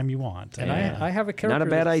anytime you want. And I have a character Not a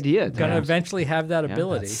bad idea, going to Tom. eventually have that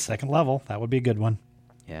ability. Second level, that would be a good one.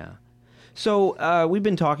 Yeah. So we've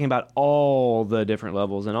been talking about all the different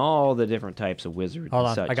levels and all the different types of wizards Hold and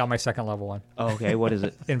on, such. I got my second level one. Oh, okay, what is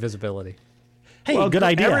it? Invisibility. Hey, good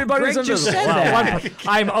idea. Everybody's Greg just invisible. said Well, that.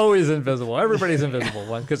 I'm always invisible. Everybody's invisible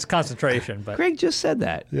one because concentration. But Greg just said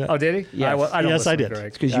that. Yeah. oh, did he? Yes. I don't Yes, listen I to did.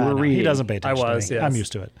 Greg. Because you were No, reading. He doesn't pay attention I was, to me. yes. I'm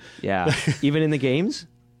used to it. Yeah. Even in the games?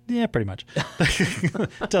 Yeah, pretty much.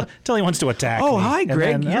 till he wants to attack Oh, me. hi, And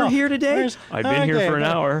Greg. then, You're here today? there's- I've been here for an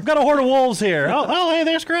hour. I've got a horde of wolves here. Oh, hey,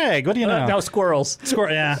 there's Greg. What do you know? No squirrels.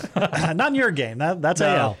 Yeah. Not in your game. That's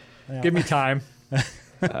AL. Give me time.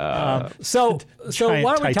 So Giant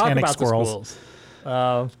why don't we talk Titanic about squirrels. the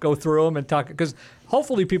schools? Go through them and talk because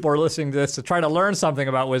hopefully people are listening to this to try to learn something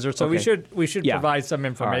about wizards. So Okay. we should Yeah. provide some All right.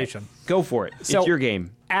 information. Go for it. So- it's your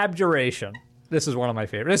game. Abjuration. This is one of my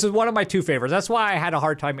favorites. This is one of my two favorites. That's why I had a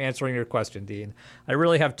hard time answering your question, Dean. I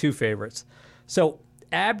really have two favorites. So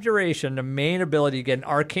Abjuration, the main ability, you get an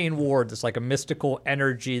arcane ward that's like a mystical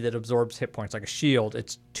energy that absorbs hit points, like a shield.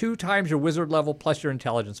 It's 2 times your wizard level plus your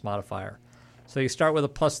intelligence modifier. So you start with a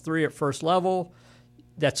 +3 at first level.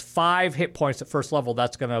 That's 5 hit points at first level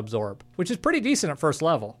that's going to absorb, which is pretty decent at first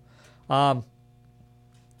level.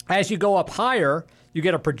 As you go up higher, you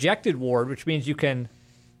get a projected ward, which means you can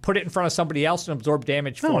put it in front of somebody else and absorb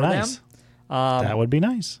damage for Oh, nice. them. That would be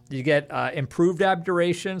nice. You get improved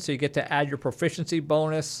abjuration, so you get to add your proficiency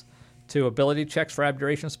bonus to ability checks for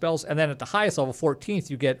abjuration spells. And then at the highest level, 14th,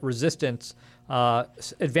 you get resistance,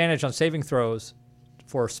 advantage on saving throws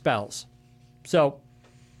for spells. So,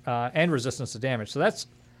 and resistance to damage. So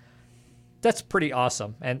that's pretty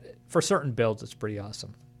awesome. And for certain builds, it's pretty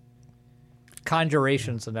awesome.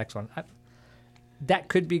 Conjuration's the next one. That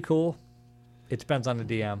could be cool. It depends on the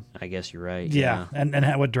DM. I guess you're right. Yeah. And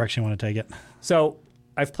what direction you want to take it? So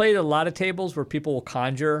I've played a lot of tables where people will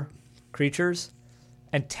conjure creatures,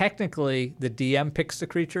 and technically the DM picks the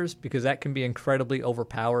creatures because that can be incredibly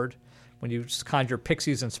overpowered. When you just conjure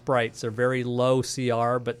pixies and sprites, they're very low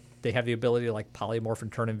CR, but they have the ability to like polymorph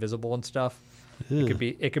and turn invisible and stuff.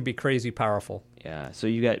 It could be crazy powerful. Yeah. So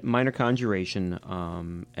you got minor conjuration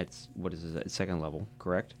at what is it, at second level,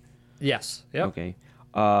 correct? Yes. Yep. Okay.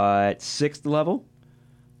 At sixth level,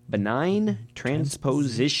 benign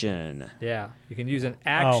transposition. Yeah, you can use an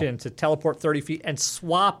action to teleport 30 feet and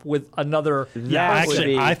swap with another. Yeah,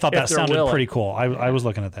 actually, I thought that sounded pretty cool. I was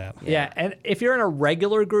looking at that. Yeah, and if you're in a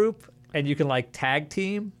regular group and you can like tag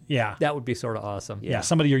team, that would be sort of awesome. Yeah,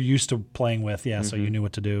 somebody you're used to playing with, so you knew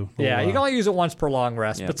what to do. You can only use it once per long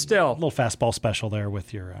rest, but still. A little fastball special there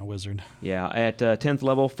with your wizard. Yeah, at 10th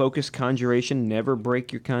level, focus conjuration, never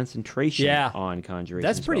break your concentration on conjuration.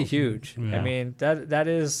 That's pretty spells. huge. Yeah. I mean, that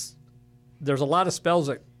is, there's a lot of spells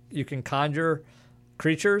that you can conjure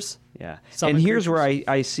creatures. Yeah, Summon and here's creatures.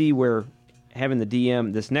 where I see where having the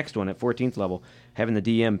DM, this next one at 14th level, having the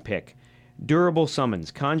DM pick. Durable summons.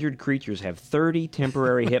 Conjured creatures have 30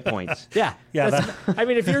 temporary hit points. Yeah. I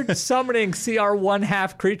mean, if you're summoning CR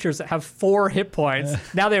 1/2 creatures that have 4 hit points,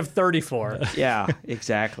 now they have 34. Yeah,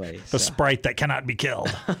 exactly. The sprite that cannot be killed.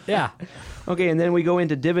 Yeah. Okay, and then we go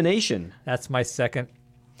into divination. That's my second.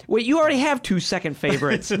 Wait, you already have 2 second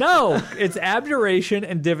favorites. No, it's abjuration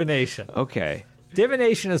and divination. Okay.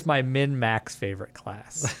 Divination is my min-max favorite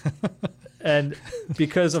class. And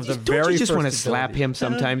because of the Don't you just want to slap him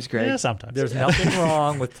sometimes, Greg? Yeah, sometimes. There's nothing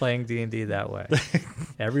wrong with playing D&D that way.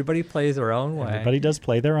 Everybody plays their own way. Everybody does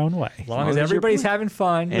play their own way. As long as everybody's having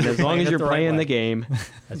fun. And as long as you're playing the game.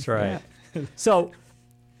 That's right. So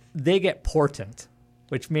they get portent,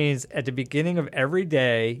 which means at the beginning of every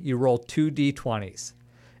day, you roll 2 d20s.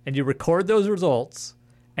 And you record those results,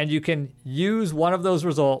 and you can use one of those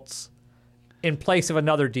results in place of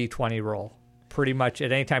another d20 roll. Pretty much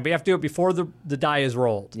at any time. But you have to do it before the die is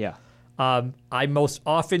rolled. Yeah. I most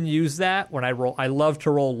often use that when I roll. I love to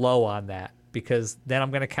roll low on that because then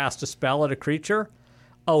I'm going to cast a spell at a creature.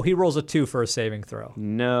 Oh, he rolls a 2 for a saving throw.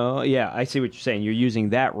 No, yeah, I see what you're saying. You're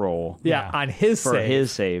using that roll. Yeah, on his for save.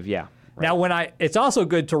 his save, yeah. Right. Now, it's also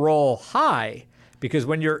good to roll high because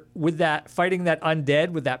when you're with that fighting that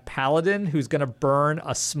undead with that paladin who's going to burn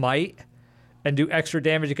a smite and do extra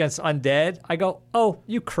damage against undead, I go, oh,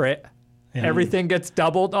 you crit. Yeah. Everything gets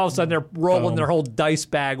doubled. All of a sudden, they're rolling their whole dice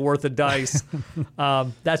bag worth of dice.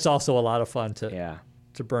 That's also a lot of fun to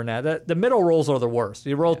burn that. The middle rolls are the worst.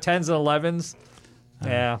 You roll 10s and 11s.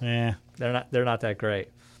 They're not that great.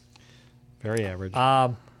 Very average.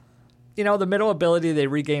 The middle ability, they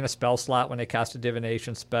regain a spell slot when they cast a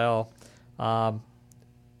divination spell.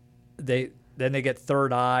 Then they get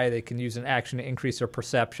third eye. They can use an action to increase their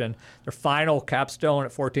perception. Their final capstone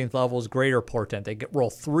at 14th level is greater portent. They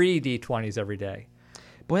roll 3 d20s every day.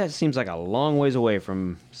 Boy, that seems like a long ways away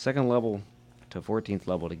from second level to 14th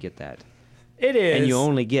level to get that. It is. And you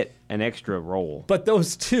only get an extra roll. But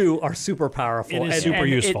those 2 are super powerful. It is super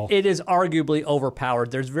useful. It is arguably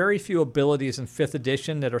overpowered. There's very few abilities in 5th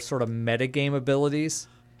edition that are sort of metagame abilities.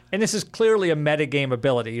 And this is clearly a metagame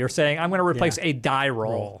ability. You're saying, I'm going to replace a die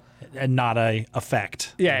roll. And not a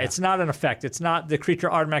effect. Yeah, it's not an effect. It's not the creature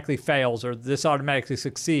automatically fails or this automatically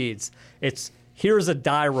succeeds. It's here's a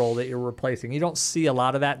die roll that you're replacing. You don't see a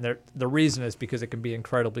lot of that, and the reason is because it can be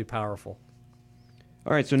incredibly powerful.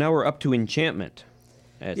 All right, so now we're up to enchantment.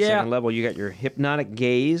 At second level, you got your hypnotic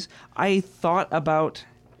gaze. I thought about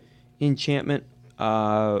enchantment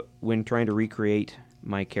when trying to recreate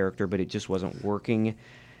my character, but it just wasn't working.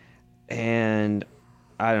 And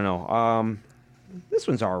I don't know. This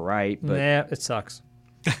one's all right, but it sucks.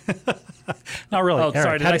 Not really. Oh, Eric,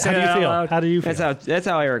 sorry. Did I say that out loud? How do you feel? That's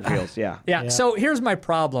how Eric feels. Yeah. Yeah. So here's my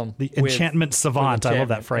problem. The enchantment savant. I love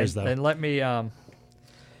that phrase, though. And let me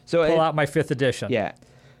pull out my 5th edition. Yeah.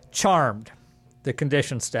 Charmed. The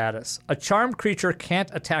condition status. A charmed creature can't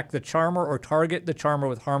attack the charmer or target the charmer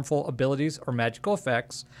with harmful abilities or magical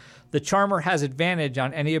effects. The charmer has advantage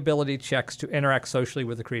on any ability checks to interact socially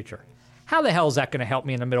with the creature. How the hell is that going to help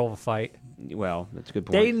me in the middle of a fight? Well, that's a good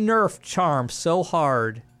point. They nerfed Charm so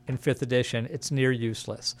hard in 5th edition, it's near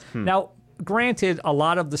useless. Now, granted, a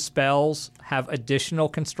lot of the spells have additional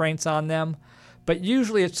constraints on them, but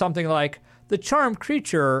usually it's something like, the charmed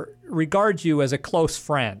creature regards you as a close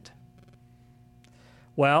friend.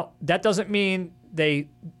 Well, that doesn't mean they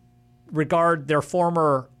regard their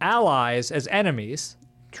former allies as enemies.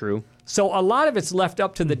 True. So a lot of it's left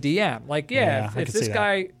up to the DM. Like, if can this see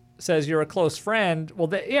guy says you're a close friend, well,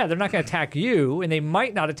 they're not going to attack you, and they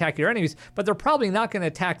might not attack your enemies, but they're probably not going to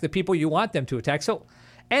attack the people you want them to attack. So,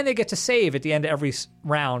 and they get to save at the end of every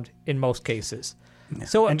round in most cases.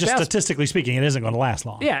 So, and just statistically speaking, it isn't going to last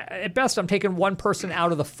long. Yeah, at best, I'm taking one person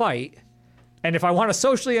out of the fight, and if I want to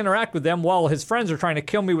socially interact with them while his friends are trying to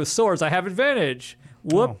kill me with swords, I have advantage.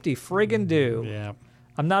 Whoop-de-friggin' do. Yeah.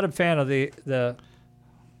 I'm not a fan of the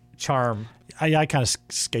charm. I kind of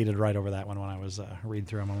skated right over that one when I was reading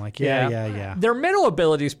through them. I'm like, yeah. Their middle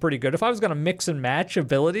ability is pretty good. If I was going to mix and match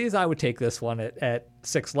abilities, I would take this one at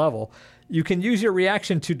 6th level. You can use your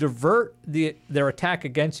reaction to divert their attack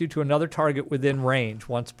against you to another target within range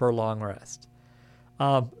once per long rest.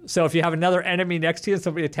 So if you have another enemy next to you and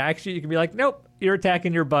somebody attacks you, you can be like, nope, you're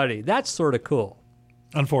attacking your buddy. That's sort of cool.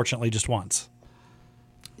 Unfortunately, just once.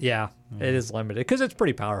 Yeah, it is limited because it's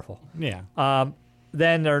pretty powerful. Yeah.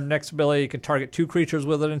 Then their next ability, you can target 2 creatures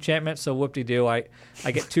with an enchantment. So whoop-de-doo, I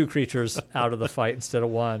get 2 creatures out of the fight instead of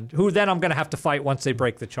 1, who then I'm going to have to fight once they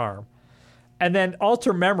break the charm. And then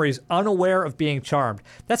alter memories, unaware of being charmed.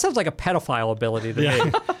 That sounds like a pedophile ability to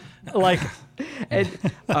me. Like,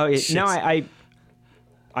 now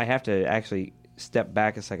I have to actually step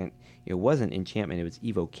back a second. It wasn't enchantment; it was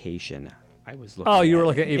evocation. I was looking. Oh, you were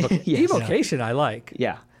looking at Yes. evocation. I like.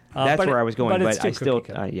 Yeah. That's where I was going, but I still,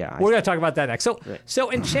 we're going to talk about that next.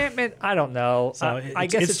 So enchantment, I don't know. So I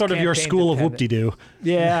guess it's sort of your school of whoop-de-doo.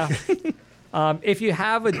 Yeah. If you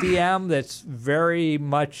have a DM that's very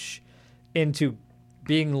much into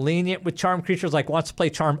being lenient with charm creatures, like wants to play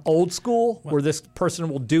charm old school, where this person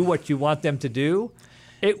will do what you want them to do,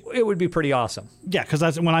 it would be pretty awesome. Yeah, because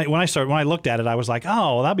that's when I looked at it, I was like,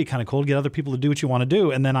 oh, well, that'd be kind of cool to get other people to do what you want to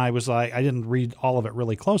do. And then I was like, I didn't read all of it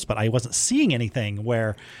really close, but I wasn't seeing anything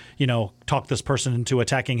where, talk this person into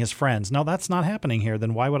attacking his friends. No, that's not happening here.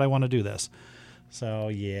 Then why would I want to do this? So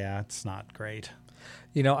yeah, it's not great.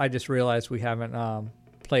 I just realized we haven't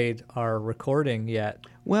played our recording yet.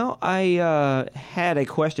 Well, I had a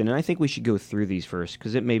question, and I think we should go through these first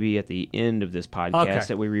because it may be at the end of this podcast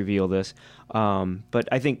that we reveal this. But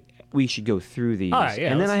I think we should go through these,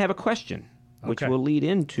 and then I have a question, which will lead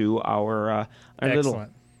into our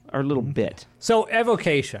little bit. So,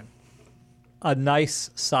 evocation, a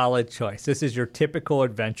nice, solid choice. This is your typical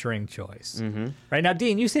adventuring choice. Mm-hmm. Right now,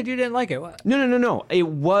 Dean, you said you didn't like it. What? No. It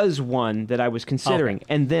was one that I was considering,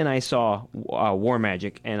 and then I saw War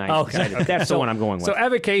Magic, and I decided that's the one I'm going with. So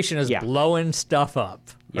evocation is blowing stuff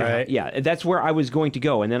up, right? Yeah, that's where I was going to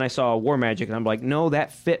go, and then I saw War Magic, and I'm like, no,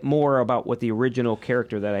 that fit more about what the original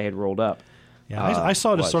character that I had rolled up. Yeah, I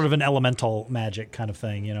saw it as sort of an elemental magic kind of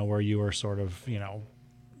thing, where you were sort of,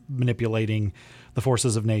 manipulating the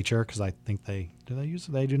forces of nature, because I think they do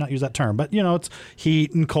not use that term, but it's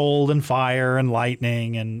heat and cold and fire and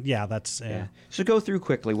lightning, and that's So go through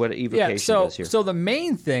quickly what evocation does here. So the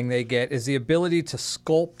main thing they get is the ability to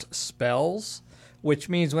sculpt spells, which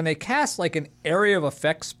means when they cast like an area of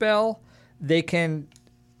effect spell, they can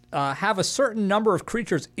have a certain number of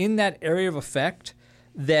creatures in that area of effect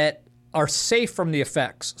that are safe from the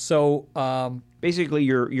effects. So basically,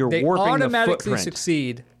 you're they warping the automatically footprint.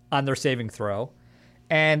 succeed on their saving throw,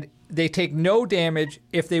 and they take no damage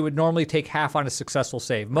if they would normally take half on a successful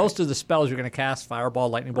save. Most of the spells you're going to cast, Fireball,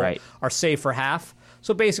 Lightning Bolt, are safe for half.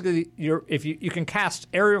 So basically, if you can cast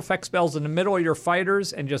area effect spells in the middle of your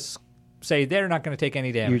fighters and just say they're not going to take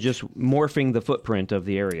any damage. You're just morphing the footprint of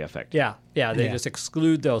the area effect. Yeah, they just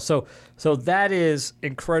exclude those. So that is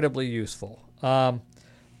incredibly useful. Then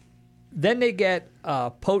they get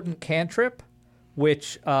Potent Cantrip,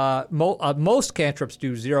 which most cantrips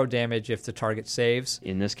do 0 damage if the target saves.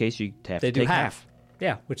 In this case, you have to take do half.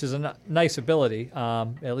 Yeah, which is a nice ability.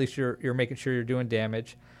 At least you're making sure you're doing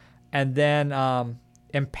damage. And then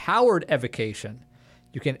Empowered Evocation.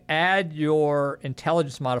 You can add your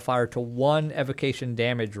intelligence modifier to 1 evocation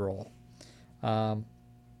damage roll. And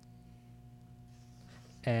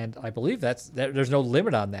I believe there's no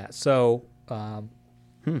limit on that. So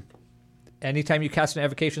anytime you cast an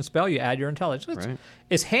evocation spell, you add your intelligence.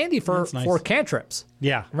 It's handy for cantrips.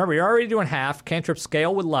 Yeah. Remember, you're already doing half. Cantrips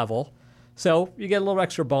scale with level. So you get a little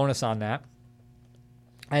extra bonus on that.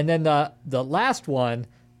 And then the last one,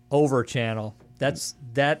 Overchannel.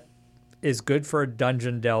 That is good for a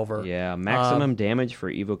dungeon delver. Yeah, maximum damage for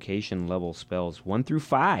evocation level spells 1 through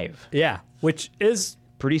 5. Yeah, which is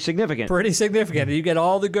pretty significant. You get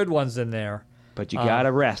all the good ones in there. But you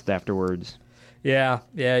gotta rest afterwards. Yeah.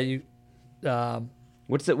 You.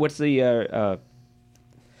 What's the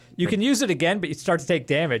You can use it again, but you start to take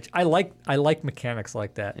damage. I like mechanics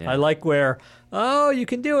like that. Yeah. I like where you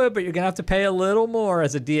can do it, but you're gonna have to pay a little more.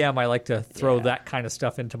 As a DM, I like to throw that kind of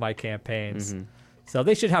stuff into my campaigns. Mm-hmm. So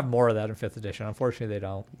they should have more of that in 5th edition. Unfortunately, they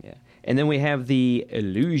don't. Yeah, and then we have the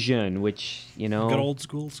illusion, which good old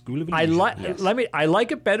school of illusion. I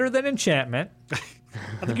like it better than enchantment.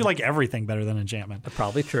 I think you like everything better than enchantment.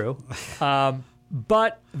 Probably true,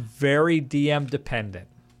 but very DM dependent.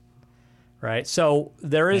 Right, so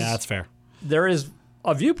there is. Yeah, that's fair. There is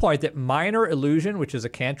a viewpoint that Minor Illusion, which is a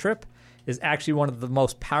cantrip, is actually one of the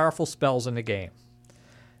most powerful spells in the game.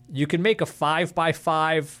 You can make a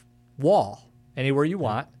 5x5 wall anywhere you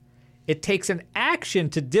want. It takes an action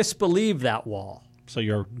to disbelieve that wall. So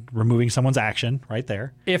you're removing someone's action right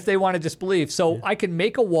there. If they want to disbelieve. So I can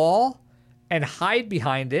make a wall and hide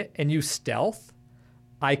behind it and use stealth.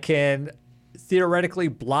 I can theoretically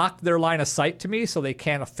block their line of sight to me so they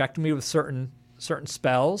can't affect me with certain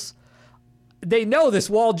spells. They know this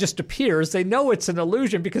wall just appears. They know it's an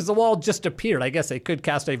illusion because the wall just appeared. I guess they could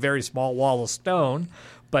cast a very small wall of stone,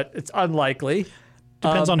 but it's unlikely.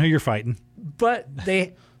 Depends on who you're fighting. But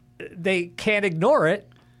they can't ignore it,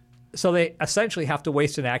 so they essentially have to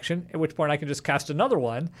waste an action, at which point I can just cast another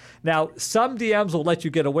one. Now, some DMs will let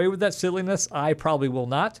you get away with that silliness. I probably will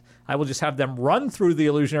not. I will just have them run through the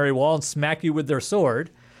illusionary wall and smack you with their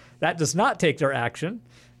sword. That does not take their action.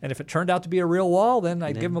 And if it turned out to be a real wall, then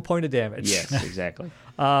I'd give them a point of damage. Yes, exactly.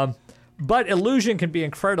 But illusion can be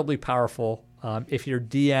incredibly powerful if your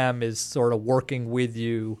DM is sort of working with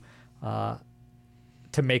you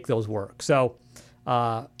to make those work. So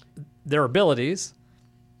their abilities.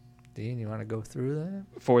 Dean, you want to go through that?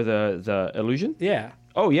 For the illusion? Yeah.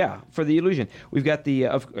 Oh, yeah. For the illusion. We've got the,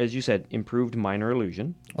 as you said, improved minor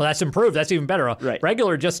illusion. Well, that's improved. That's even better. Right.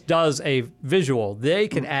 Regular just does a visual. They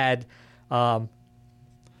can add sound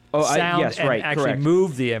yes, and right, actually correct.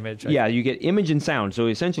 move the image. Yeah, you get image and sound. So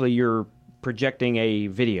essentially you're projecting a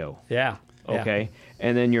video. Yeah. Okay.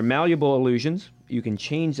 And then your malleable illusions, you can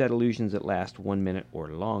change that illusions that last 1 minute or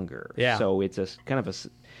longer. Yeah. So it's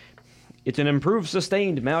it's an improved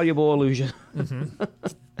sustained malleable illusion.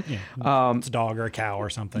 Yeah, it's a dog or a cow or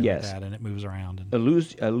something Yes. like that, and it moves around. And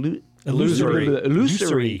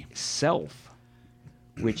Illusory self,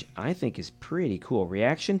 which I think is pretty cool.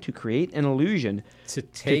 Reaction to create an illusion To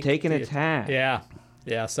take an attack. Yeah.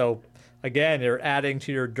 Yeah. So again, you're adding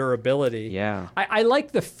to your durability. Yeah. I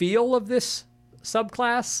like the feel of this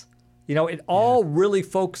subclass. You know, it all really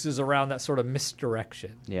focuses around that sort of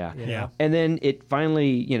misdirection. Yeah. You know? And then it finally,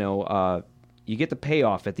 you get the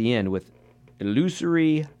payoff at the end with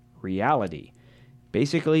illusory reality.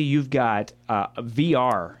 Basically, you've got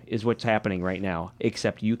VR is what's happening right now,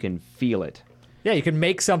 except you can feel it. Yeah, you can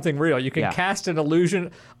make something real. You can cast an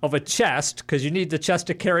illusion of a chest because you need the chest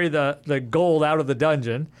to carry the gold out of the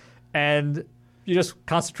dungeon, and you just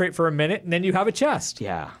concentrate for a minute, and then you have a chest.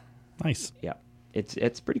 Yeah. nice. Yeah.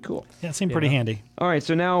 It's pretty cool. Yeah, it seemed pretty handy. All right,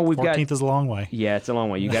 so now we've 14th got... is a long way. Yeah, it's a long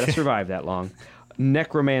way. You got to survive that long.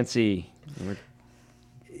 Necromancy.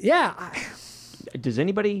 Yeah, Does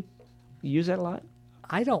anybody use that a lot?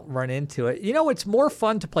 I don't run into it. You know, it's more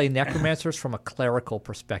fun to play necromancers from a clerical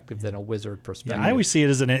perspective than a wizard perspective. I always see it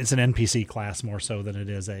as it's an NPC class more so than it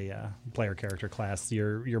is a player character class.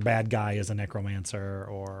 Your bad guy is a necromancer,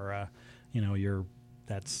 or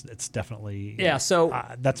it's definitely So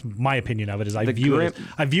that's my opinion of it. Is I The view grim-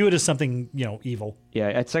 it as something evil. Yeah,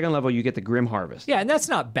 at second level, you get the Grim Harvest. yeah, and that's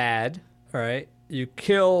not bad. All right, you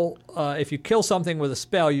kill if you kill something with a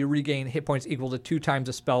spell, you regain hit points equal to 2 times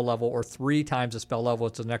the spell level or 3 times the spell level.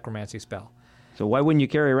 It's a necromancy spell. So why wouldn't you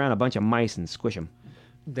carry around a bunch of mice and squish them?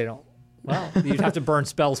 They don't. Well, you'd have to burn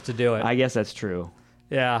spells to do it. I guess that's true.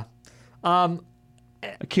 Yeah. A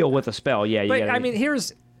kill with a spell, yeah. But I mean,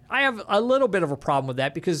 I have a little bit of a problem with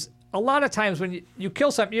that because a lot of times when you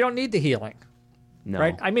kill something, you don't need the healing, no.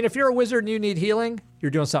 right? I mean, if you're a wizard and you need healing,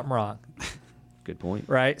 you're doing something wrong, Good point.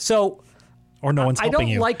 right? So Or no one's I helping don't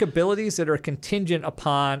you. like abilities that are contingent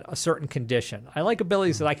upon a certain condition. I like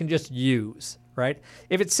abilities that I can just use, right?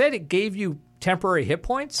 If it said it gave you temporary hit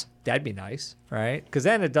points, that'd be nice, right? Because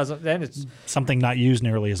then it doesn't. Then it's Something not used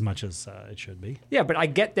nearly as much as it should be. yeah, but I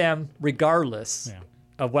get them regardless. Yeah.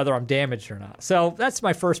 Of whether I'm damaged or not. So that's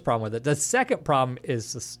my first problem with it. The second problem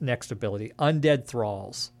is this next ability, Undead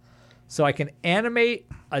Thralls. So I can animate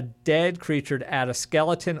a dead creature to add a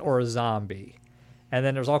skeleton or a zombie. And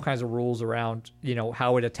then there's all kinds of rules around,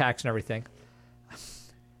 how it attacks and everything.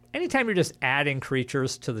 Anytime you're just adding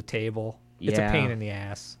creatures to the table, it's a Yeah. pain in the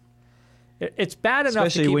ass. It's bad enough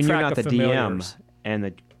Especially to keep when you're track not the of familiars. DM and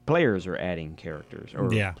the players are adding characters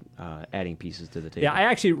or Yeah. adding pieces to the table. Yeah, I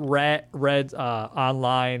actually read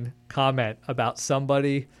online comment about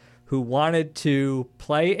somebody who wanted to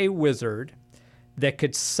play a wizard that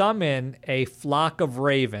could summon a flock of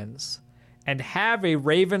ravens and have a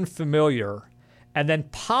raven familiar and then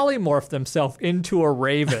polymorph themselves into a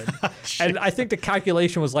raven. And I think the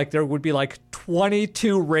calculation was there would be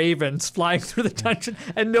 22 ravens flying through the dungeon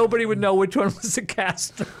and nobody would know which one was the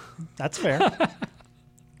caster. That's fair.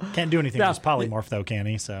 Can't do anything Now, with his polymorph though, can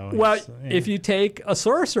he? So Well, if you take a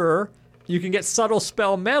sorcerer, you can get subtle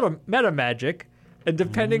spell meta magic, And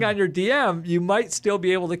depending on your DM, you might still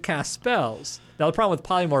be able to cast spells. Now, the problem with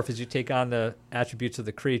polymorph is you take on the attributes of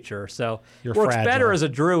the creature. So You're it works fragile. better as a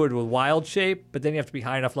druid with wild shape, but then you have to be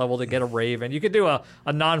high enough level to get a raven. You could do a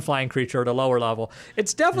non-flying creature at a lower level.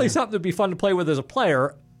 It's definitely something to be fun to play with as a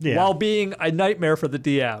player while being a nightmare for the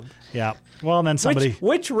DM. Yeah. Well, and then somebody...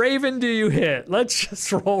 Which raven do you hit? Let's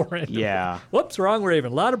just roll random. Yeah. Whoops, wrong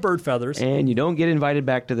raven. A lot of bird feathers. And you don't get invited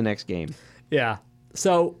back to the next game. Yeah.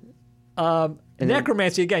 So,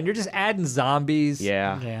 necromancy, again, you're just adding zombies.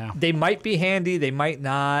 Yeah. They might be handy. They might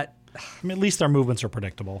not. I mean, at least their movements are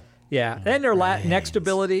predictable. Yeah. Then their next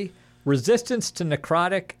ability, resistance to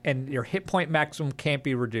necrotic, and your hit point maximum can't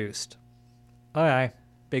be reduced. Okay.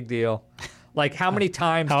 Big deal. Like, how many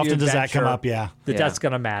times How do you often does that come venture up? Yeah. that's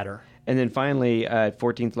going to matter? And then finally, at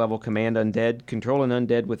 14th level, command undead, control an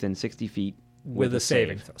undead within 60 feet With a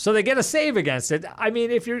saving throw. So they get a save against it. I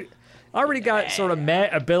mean, if you're already got sort of meh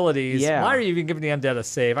abilities, why are you even giving the undead a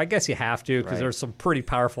save? I guess you have to, because there's some pretty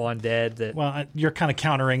powerful undead that... Well, you're kind of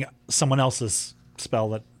countering someone else's spell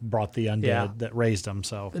that brought the undead, that raised them.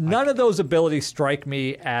 So none of those abilities strike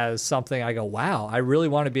me as something I go, wow, I really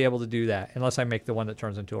want to be able to do that, unless I make the one that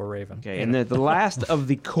turns into a raven. Okay, and the last of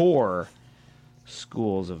the core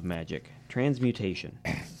schools of magic, transmutation.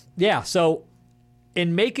 Yeah, so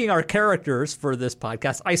in making our characters for this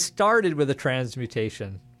podcast, I started with a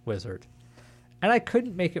transmutation wizard, and I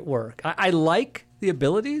couldn't make it work. I like the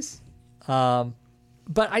abilities, but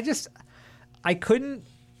I couldn't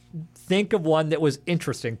think of one that was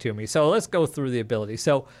interesting to me. So let's go through the abilities.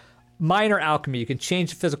 So minor alchemy, you can change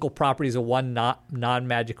the physical properties of one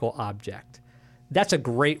non-magical object. That's a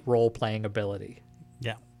great role-playing ability.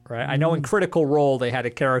 yeah. Right? I know in Critical Role they had a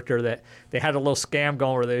character that they had a little scam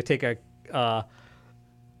going where they would take they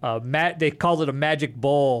called it a magic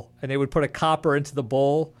bowl, and they would put a copper into the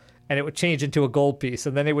bowl, and it would change into a gold piece,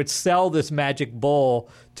 and then they would sell this magic bowl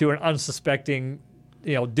to an unsuspecting,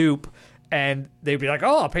 dupe, and they'd be like,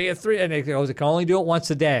 "Oh, I'll pay you $3," and it goes, "It can only do it once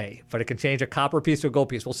a day, but it can change a copper piece to a gold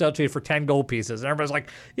piece. We'll sell it to you for 10 gold pieces." And everybody's like,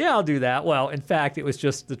 "Yeah, I'll do that." Well, in fact, it was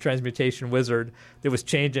just the transmutation wizard that was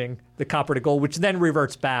changing the copper to gold, which then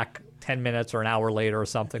reverts back 10 minutes or an hour later or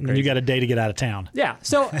something. And you got a day to get out of town. Yeah.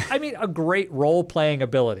 So, I mean, a great role-playing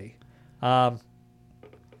ability. Then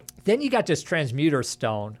you got this transmuter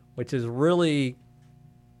stone, which is really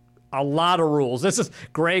a lot of rules.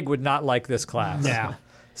 Greg would not like this class. Yeah.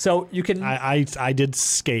 So you can... I did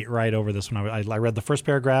skate right over this one. I read the first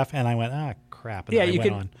paragraph, and I went, crap. And then I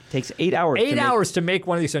went on. Takes 8 hours. 8 hours to make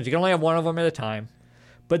one of these stones. You can only have one of them at a time.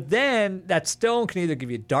 But then that stone can either give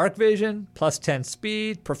you dark vision, plus 10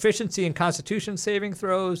 speed, proficiency in constitution saving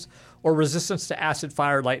throws, or resistance to acid,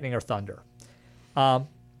 fire, lightning, or thunder.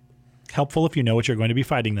 Helpful if you know what you're going to be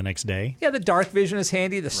fighting the next day. Yeah, the dark vision is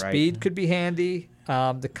handy. The speed could be handy.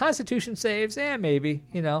 The constitution saves, maybe.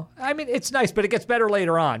 I mean, it's nice, but it gets better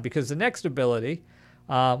later on, because the next ability,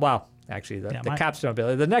 the capstone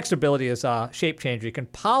ability, the next ability is shape changer. You can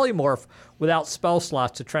polymorph without spell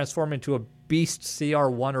slots to transform into a beast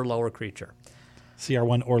CR1 or lower creature.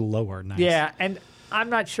 CR1 or lower, nice. Yeah, and I'm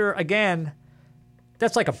not sure, again,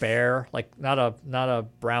 that's like a bear, like not a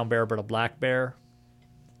brown bear, but a black bear.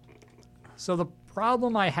 So the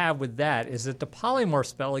problem I have with that is that the polymorph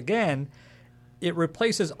spell, again, it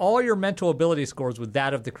replaces all your mental ability scores with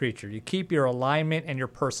that of the creature. You keep your alignment and your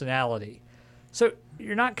personality. So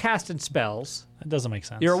you're not casting spells. That doesn't make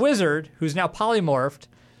sense. You're a wizard who's now polymorphed.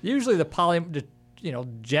 Usually the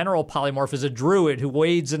general polymorph is a druid who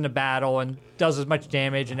wades into battle and does as much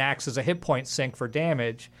damage and acts as a hit point sink for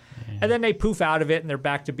damage. Yeah. And then they poof out of it and they're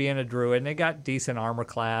back to being a druid, and they got decent armor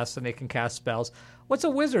class and they can cast spells. What's a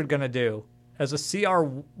wizard going to do as a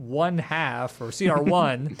CR1 half or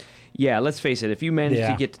CR1? Yeah, let's face it. If you manage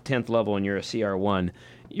to get to 10th level and you're a CR1,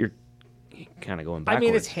 you're kind of going backwards. I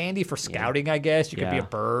mean, it's handy for scouting, I guess. You could be a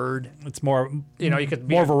bird. It's more, you could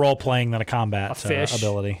be more of a role playing than a combat fish.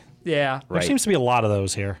 Ability. Yeah. There seems to be a lot of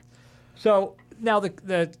those here. So now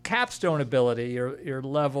the capstone ability, your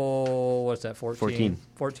level, what's that, 14?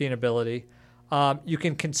 14 ability. You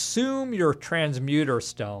can consume your transmuter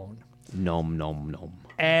stone. Nom, nom, nom.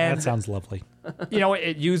 And that sounds lovely.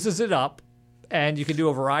 It uses it up, and you can do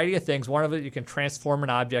a variety of things. One of it, you can transform an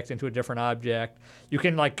object into a different object. You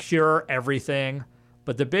can cure everything,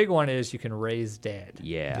 but the big one is you can raise dead.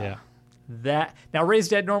 Yeah. Now raise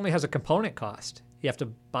dead normally has a component cost. You have to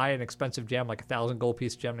buy an expensive gem, like 1,000 gold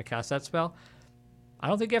piece gem, to cast that spell. I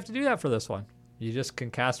don't think you have to do that for this one. You just can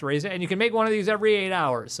cast raise dead, and you can make one of these every 8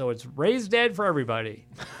 hours. So it's raise dead for everybody.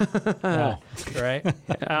 Right? Nice.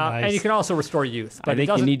 And you can also restore youth. But I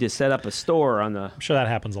think you need to set up a store on the. I'm sure that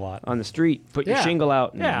happens a lot on the street. Put your shingle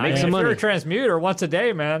out and make some if money. you're a transmuter once a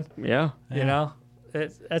day, man. Yeah. You know.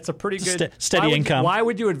 That's a pretty good steady income. Why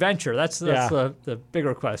would you adventure? That's the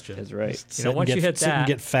bigger question. That's right. Once you hit that,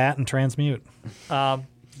 get fat and transmute. But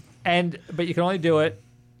you can only do it,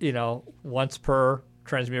 once per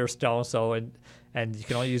transmuter stone. So and you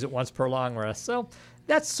can only use it once per long rest. So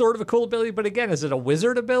that's sort of a cool ability. But again, is it a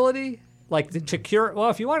wizard ability? Like to cure? Well,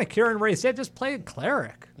 if you want to cure and raise, just play a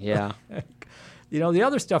cleric. Yeah. The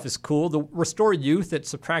other stuff is cool. The restore youth, it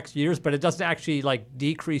subtracts years, but it doesn't actually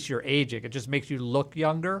decrease your aging. It just makes you look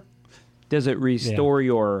younger. Does it restore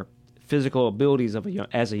your physical abilities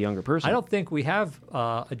as a younger person? I don't think we have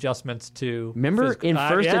adjustments to. Remember in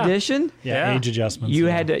first edition? Yeah, age adjustments.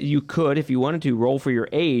 You could, if you wanted to, roll for your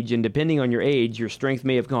age, and depending on your age, your strength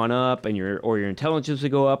may have gone up, and your intelligence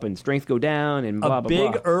would go up, and strength go down, and blah blah blah.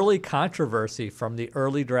 A big early controversy from the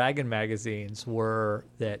early Dragon magazines were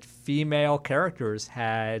that female characters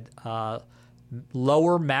had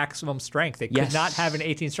lower maximum strength. They could not have an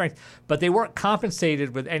 18 strength, but they weren't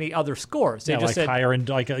compensated with any other scores. They just said higher and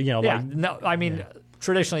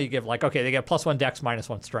traditionally you give they get +1 dex,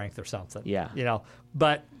 -1 strength or something. Yeah.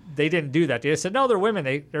 But they didn't do that. They just said, no, they're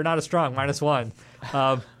women. They're not as strong, -1.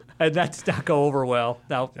 And that did not go over well.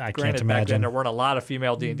 Now, granted, back then there weren't a lot of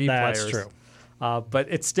female D&D players. That's true. But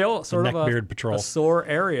it's still sort of a sore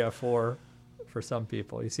area for some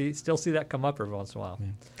people. You still see that come up every once in a while. Yeah.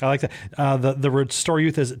 I like that. The restore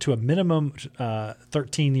youth is to a minimum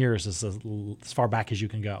 13 years is as far back as you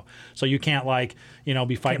can go. So you can't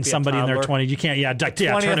be fighting somebody in their 20s. You can't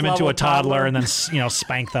turn them into a toddler and then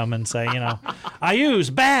spank them and say I use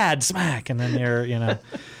bad smack, and then they're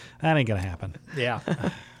that ain't gonna happen. Yeah.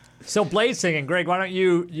 So blade singing, Greg. Why don't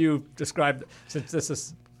you describe, since this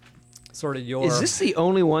is sort of your. Is this the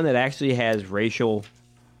only one that actually has racial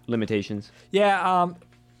limitations? Yeah,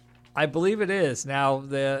 I believe it is. Now,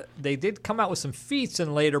 they did come out with some feats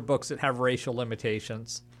in later books that have racial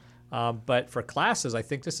limitations, but for classes, I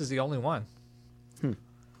think this is the only one.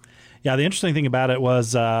 Yeah, the interesting thing about it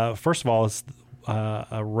was, first of all, it's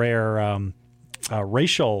a rare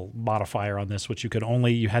racial modifier on this, which you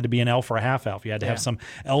had to be an elf or a half elf. You had to have some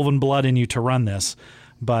elven blood in you to run this.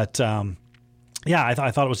 But I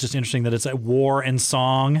thought it was just interesting that it's a war and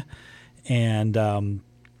song, and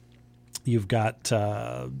you've got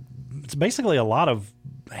it's basically a lot of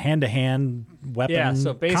hand-to-hand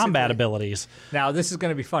weapon combat abilities. Now, this is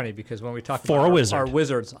going to be funny because when we talk about our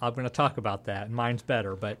wizards, I'm going to talk about that, and mine's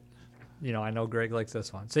better, but I know Greg likes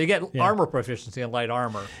this one. So you get armor proficiency and light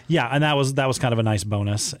armor. Yeah, and that was kind of a nice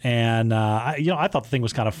bonus. And I thought the thing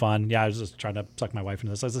was kind of fun. Yeah, I was just trying to suck my wife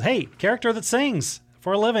into this. I said, "Hey, character that sings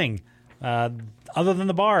for a living, other than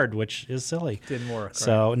the bard," which is silly. Didn't work.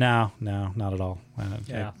 So right? No, not at all.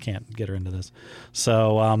 I can't get her into this.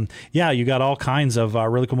 So you got all kinds of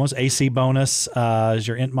really cool moves. AC bonus is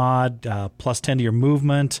your int mod, +10 to your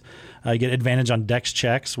movement. You get advantage on dex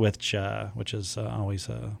checks, which is always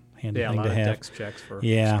handy thing to have. Dex checks for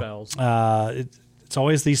spells. It's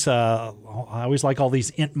always these. I always like all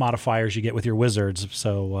these int modifiers you get with your wizards.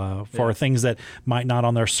 So for things that might not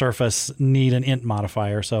on their surface need an int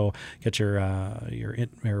modifier, so get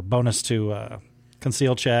your bonus to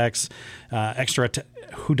conceal checks, extra.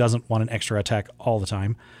 Who doesn't want an extra attack all the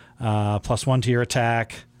time? +1 to your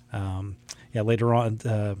attack. Later on.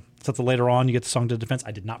 Later on, you get the Song to Defense.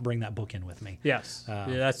 I did not bring that book in with me. Yes,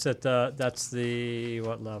 that's the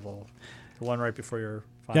what level? The one right before your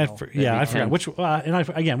final. I forgot which.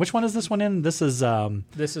 Which one is this one in? This is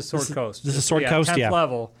Sword Coast. This is Sword Coast. 10th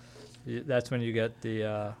level. That's when you get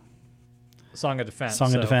the Song of Defense.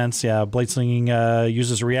 Song of Defense. Yeah, blade slinging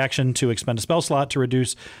uses a reaction to expend a spell slot to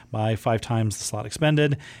reduce by 5 times the slot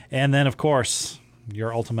expended, and then of course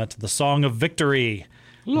your ultimate, the Song of Victory.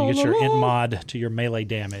 You get your int mod to your melee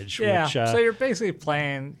damage. Yeah, which, so you're basically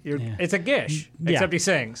playing. It's a Gish, except he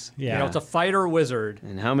sings. Yeah, it's a fighter wizard.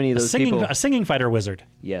 And how many of those people? A singing fighter wizard.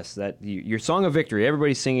 Yes, your Song of Victory.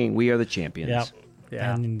 Everybody's singing "We Are the Champions."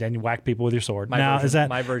 Yeah, and then you whack people with your sword.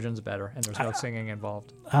 My version's better, and there's no singing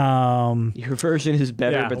involved. Your version is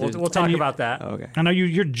better, yeah, but we'll talk about that. Okay. I know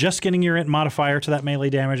you're just getting your int modifier to that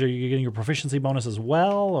melee damage. Are you getting your proficiency bonus as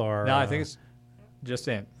well, or no? I think it's just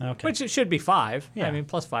in. Okay. Which it should be 5. Yeah. I mean,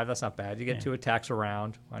 +5, that's not bad. You get 2 attacks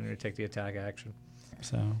around. Why don't you take the attack action?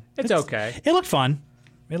 So it's okay. It looked fun.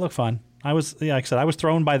 I was, like I said, I was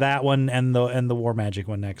thrown by that one and the War Magic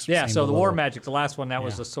one next. Yeah, so the War Magic, the last one, that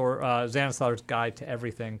was the Xanathar's Guide to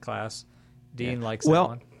Everything class. Dean likes that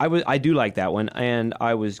one. I do like that one, and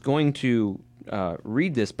I was going to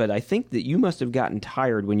read this, but I think that you must have gotten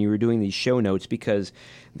tired when you were doing these show notes because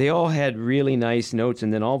they all had really nice notes,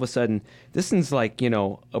 and then all of a sudden, this one's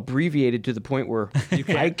abbreviated to the point where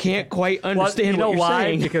I can't quite understand what you're why?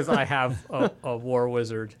 saying. Because I have a war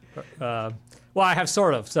wizard Well, I have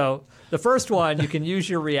sort of. So the first one, you can use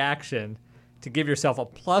your reaction to give yourself a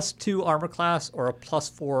 +2 armor class or a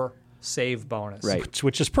 +4 save bonus. Right.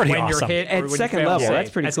 Which is pretty When awesome. you're hit At or when second you fail level, to that's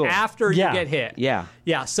save. pretty cool. After Yeah. you get hit. Yeah.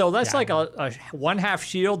 Yeah, so that's Yeah. like a 1/2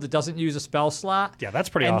 shield that doesn't use a spell slot. Yeah, that's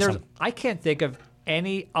pretty and awesome. I can't think of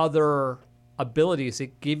any other abilities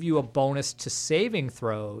that give you a bonus to saving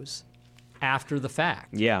throws after the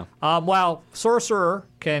fact. Yeah. While Sorcerer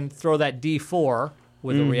can throw that D4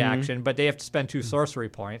 with a reaction, but they have to spend 2 sorcery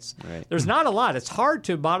points. Right. There's not a lot. It's hard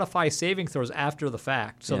to modify saving throws after the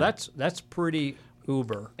fact. So that's pretty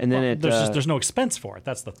uber. And then There's no expense for it.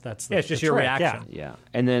 That's the it's just the your trick, reaction. yeah.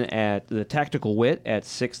 And then at the tactical wit at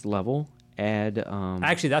 6th level, add.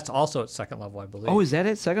 Actually, that's also at 2nd level, I believe. Oh, is that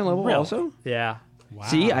at 2nd level Really? also? Yeah. Wow.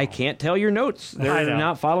 See, I can't tell your notes. I They're know.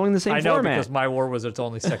 not following the same I know format. because my War Wizard's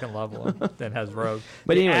only 2nd level and then has Rogue.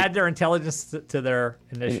 But They anyway- add their intelligence to their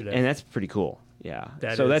initiative. and that's pretty cool. Yeah.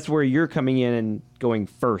 That So is. that's where you're coming in and going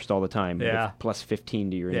first all the time. Yeah. With plus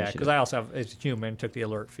 15 to your yeah, initiative. because I also have, as a human, took the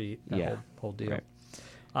alert feat, that Yeah. whole deal. Right.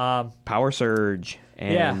 Power surge.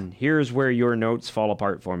 And Yeah. here's where your notes fall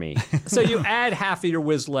apart for me. So you add half of your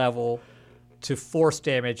Wiz level to force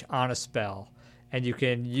damage on a spell, and you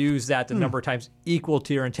can use that the number of times equal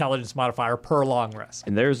to your intelligence modifier per long rest.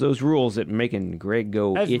 And there's those rules that making Greg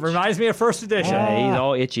go That itch. reminds me of first edition. Yeah, he's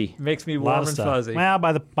all itchy. Makes me A lot warm of and stuff. fuzzy. Well,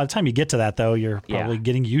 by the time you get to that, though, you're Yeah. probably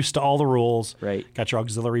getting used to all the rules. Right. Got your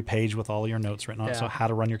auxiliary page with all your notes written on it, Yeah. so how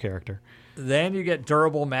to run your character. Then you get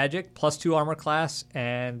durable magic, +2 armor class,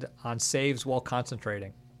 and on saves while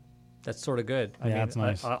concentrating. That's sort of good. I Yeah, mean, that's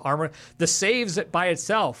nice. Armor, the saves by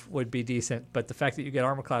itself would be decent, but the fact that you get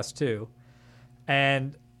armor class 2,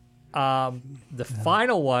 and the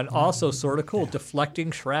final one also sort of cool, deflecting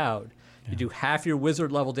shroud. You do half your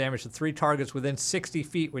wizard level damage to 3 targets within 60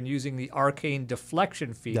 feet when using the arcane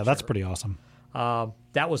deflection feature. Yeah, that's pretty awesome.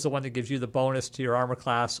 That was the one that gives you the bonus to your armor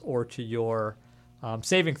class or to your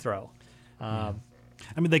saving throw. I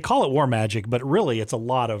mean, they call it war magic, but really it's a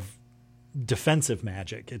lot of defensive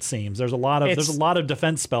magic. It seems there's a lot of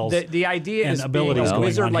defense spells. The idea and is being abilities a going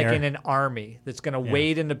wizard on like here. in an army that's going to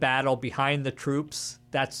wade into battle behind the troops.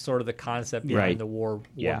 That's sort of the concept behind Right. the war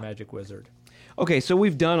Yeah. magic wizard. Okay, so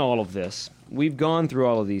we've done all of this. We've gone through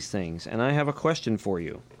all of these things, and I have a question for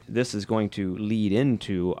you. This is going to lead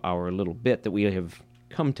into our little bit that we have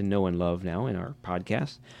come to know and love now in our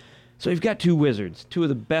podcast. So we've got 2 wizards, 2 of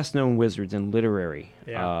the best-known wizards in the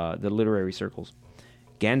literary circles,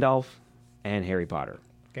 Gandalf and Harry Potter.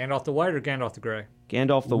 Gandalf the White or Gandalf the Gray?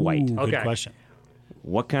 Gandalf the White. Ooh, Okay. Good question.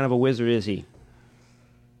 What kind of a wizard is he?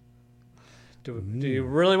 Do you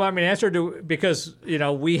really want me to answer? Because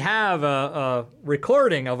we have a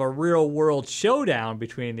recording of a real world showdown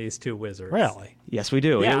between these 2 wizards. Really? Yes, we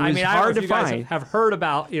do. Yeah, It was I mean, I don't hard know if to you guys find, have heard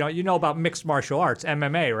about about mixed martial arts,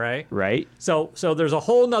 MMA, right? right? So there's a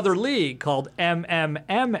whole nother league called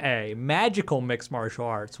MMMA, Magical Mixed Martial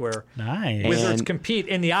Arts, where Nice. wizards And- compete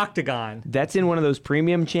in the octagon. That's in one of those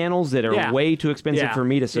premium channels that are Yeah. way too expensive Yeah. for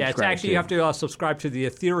me to Yeah, subscribe it's actually to. you have to subscribe to the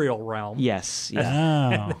ethereal realm. Yes, yes.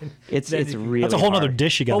 Oh, It's really that's a whole other hard.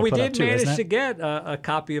 dish you got Well, to we put up did too, manage isn't to it? get a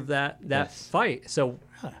copy of that Yes. fight. So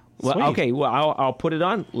Well, Sweet. okay. Well, I'll put it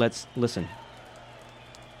on. Let's listen.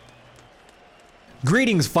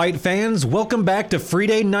 Greetings, fight fans. Welcome back to Free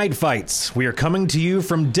Day Night Fights. We are coming to you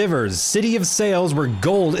from Divers, city of sails where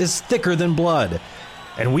gold is thicker than blood.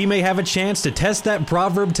 And we may have a chance to test that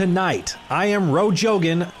proverb tonight. I am Ro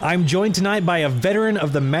Jogan. I'm joined tonight by a veteran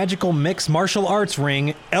of the magical mixed martial arts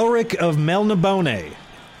ring, Elric of Melnibone.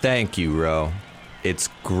 Thank you, Ro. It's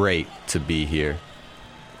great to be here.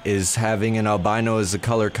 Is having an albino as a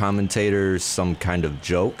color commentator some kind of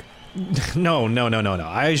joke? No.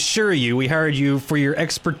 I assure you, we hired you for your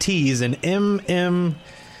expertise in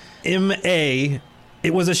MMA.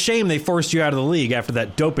 It was a shame they forced you out of the league after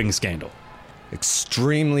that doping scandal.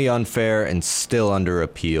 Extremely unfair and still under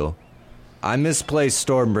appeal. I misplaced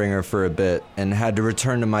Stormbringer for a bit and had to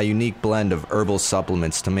return to my unique blend of herbal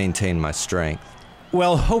supplements to maintain my strength.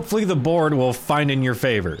 Well, hopefully the board will find in your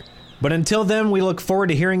favor. But until then, we look forward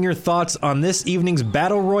to hearing your thoughts on this evening's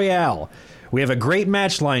Battle Royale. We have a great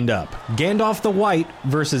match lined up. Gandalf the White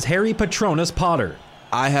versus Harry Patronus Potter.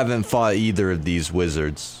 I haven't fought either of these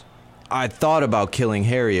wizards. I thought about killing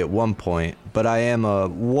Harry at one point, but I am a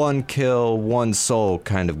one kill, one soul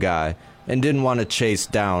kind of guy, and didn't want to chase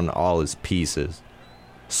down all his pieces.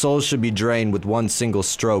 Souls should be drained with one single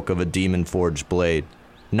stroke of a demon-forged blade,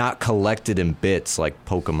 not collected in bits like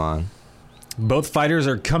Pokemon. Both fighters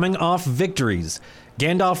are coming off victories.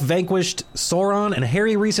 Gandalf vanquished Sauron, and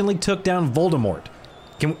Harry recently took down Voldemort.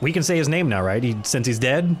 We can say his name now, right? Since he's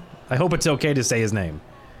dead? I hope it's okay to say his name.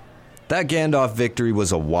 That Gandalf victory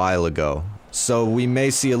was a while ago. so we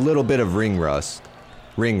may see a little bit of ring rust.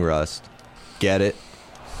 Ring rust. Get it?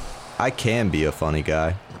 I can be a funny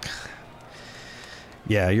guy.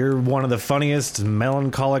 Yeah, you're one of the funniest,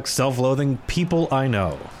 melancholic, self-loathing people I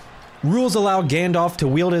know. Rules allow Gandalf to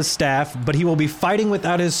wield his staff, but he will be fighting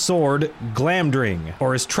without his sword, Glamdring,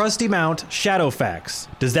 or his trusty mount, Shadowfax.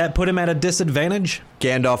 Does that put him at a disadvantage?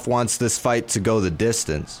 Gandalf wants this fight to go the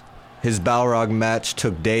distance. His Balrog match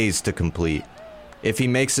took days to complete. If he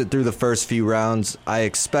makes it through the first few rounds, I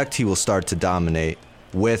expect he will start to dominate,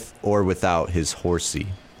 with or without his horsey.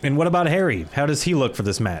 And what about Harry? How does he look for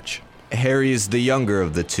this match? Harry is the younger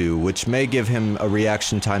of the two, which may give him a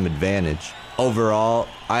reaction time advantage. Overall,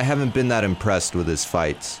 I haven't been that impressed with his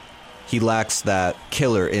fights. He lacks that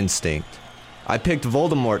killer instinct. I picked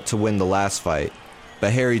Voldemort to win the last fight,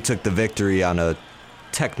 but Harry took the victory on a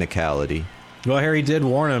technicality. Well, Harry did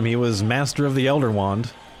warn him he was master of the Elder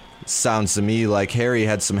Wand. Sounds to me like Harry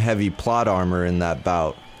had some heavy plot armor in that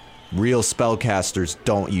bout. Real spellcasters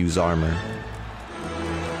don't use armor.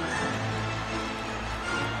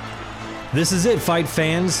 This is it, fight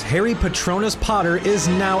fans. Harry Patronus Potter is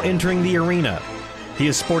now entering the arena. He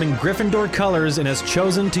is sporting Gryffindor colors and has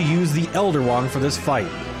chosen to use the Elder Wand for this fight.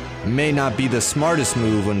 May not be the smartest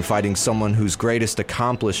move when fighting someone whose greatest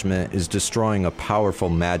accomplishment is destroying a powerful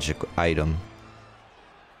magic item.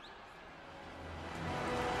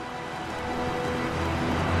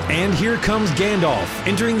 And here comes Gandalf,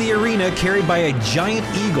 entering the arena carried by a giant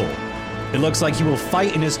eagle. It looks like he will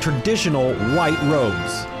fight in his traditional white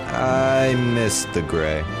robes. I missed the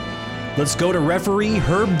gray. Let's go to referee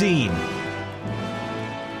Herb Dean.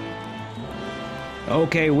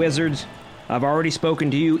 Okay, wizards. I've already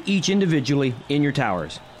spoken to you each individually in your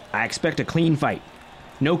towers. I expect a clean fight.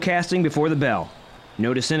 No casting before the bell.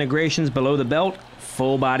 No disintegrations below the belt,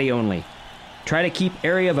 full body only. Try to keep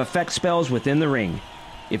area of effect spells within the ring.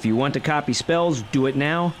 If you want to copy spells, do it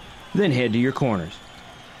now, then head to your corners.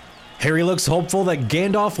 Harry looks hopeful that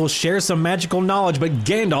Gandalf will share some magical knowledge, but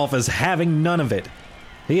Gandalf is having none of it.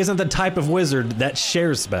 He isn't the type of wizard that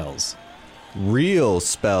shares spells. Real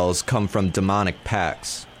spells come from demonic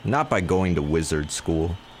pacts, not by going to wizard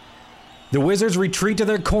school. The wizards retreat to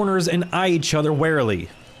their corners and eye each other warily.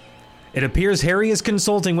 It appears Harry is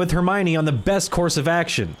consulting with Hermione on the best course of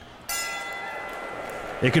action.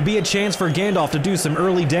 It could be a chance for Gandalf to do some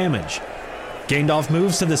early damage. Gandalf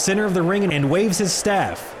moves to the center of the ring and waves his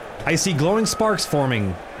staff. I see glowing sparks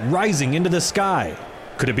forming, rising into the sky.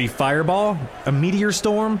 Could it be fireball? A meteor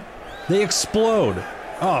storm? They explode.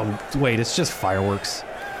 Oh, wait, it's just fireworks.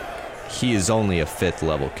 He is only a 5th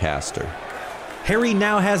level caster. Harry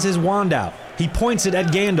now has his wand out. He points it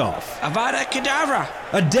at Gandalf. Avada Kedavra!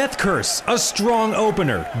 A death curse, a strong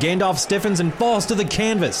opener. Gandalf stiffens and falls to the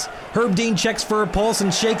canvas. Herb Dean checks for a pulse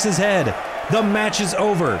and shakes his head. The match is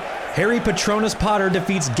over. Harry Patronus Potter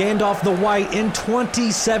defeats Gandalf the White in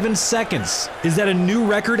 27 seconds. Is that a new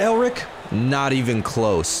record, Elric? Not even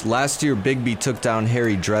close. Last year, Bigby took down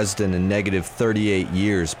Harry Dresden in negative 38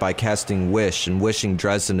 years by casting Wish and wishing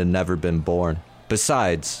Dresden had never been born.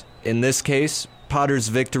 Besides, in this case, Potter's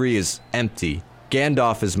victory is empty.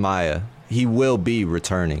 Gandalf is Maya. He will be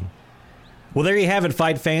returning. Well, there you have it,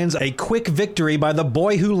 fight fans. A quick victory by the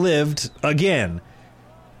boy who lived again.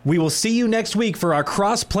 We will see you next week for our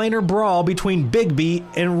cross-planar brawl between Bigby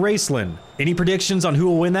and Raceland. Any predictions on who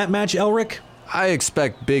will win that match, Elric? I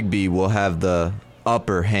expect Bigby will have the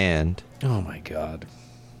upper hand. Oh my god.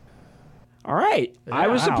 All right. I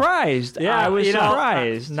was surprised. Yeah, I was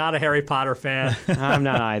surprised. I'm not a Harry Potter fan. I'm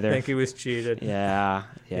not either. I think he was cheated. Yeah.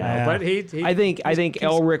 But he I think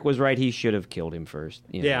Elric was right. He should have killed him first.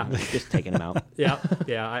 Yeah. Just taking him out.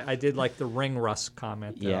 Yeah. I did like the ring rust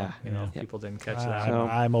comment. Though. Yeah. People didn't catch that.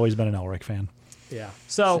 I've always been an Elric fan. Yeah.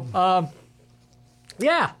 So,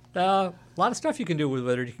 a lot of stuff you can do with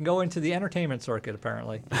Wizard. You can go into the entertainment circuit,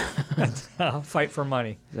 apparently, and fight for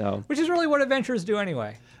money, which is really what adventurers do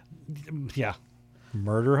anyway. Yeah.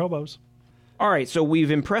 Murder hobos. All right, so we've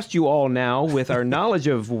impressed you all now with our knowledge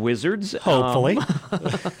of wizards. Hopefully.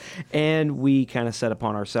 And we kind of set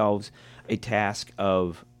upon ourselves a task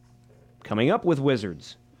of coming up with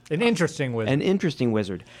wizards. An interesting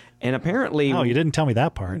wizard. And apparently... Oh, you didn't tell me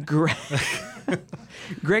that part.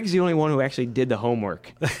 Greg's the only one who actually did the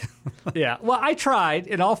homework. Yeah. Well, I tried.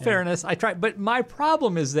 In all fairness, I tried. But my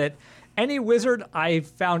problem is that any wizard I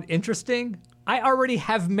found interesting, I already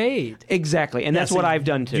have made. Exactly. And that's what I've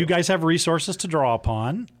done too. You guys have resources to draw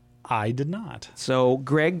upon. I did not. So,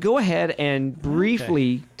 Greg, go ahead and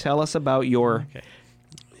briefly tell us about your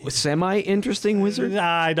semi-interesting wizard.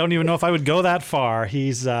 I don't even know if I would go that far.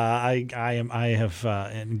 He's I have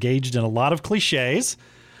engaged in a lot of cliches.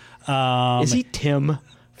 Is he Tim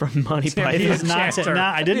from Monty He Python. is not.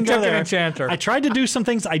 I didn't He go took an there. enchanter. I tried to do some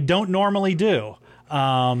things I don't normally do.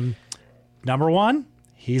 Number one,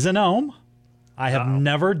 he's a gnome. I have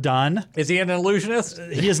never done. Is he an illusionist?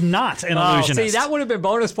 He is not an illusionist. See, that would have been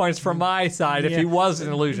bonus points from my side if he was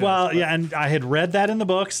an illusionist. Well, yeah, and I had read that in the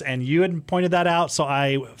books, and you had pointed that out, so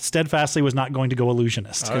I steadfastly was not going to go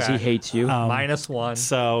illusionist. Because he hates you. -1.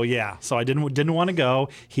 So yeah, so I didn't want to go.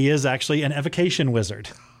 He is actually an evocation wizard.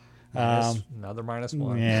 Another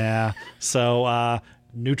 -1. Yeah. So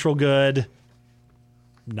neutral good,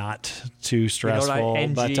 not too stressful. You know what I,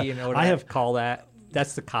 NG, but you know what I have call that?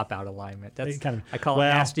 That's the cop-out alignment. That's Kind of- I call well-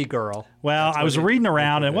 it nasty girl. Well, That's I what was it- reading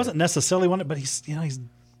around, and it wasn't necessarily one, but he's he You're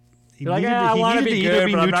like, needed, I he want to needed be to either good,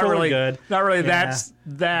 be but I'm neutral not or really, good. not really Yeah.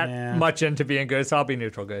 that Yeah. much into being good, so I'll be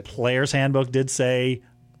neutral good. Player's Handbook did say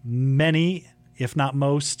many, if not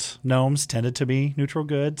most, gnomes tended to be neutral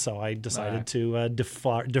good, so I decided to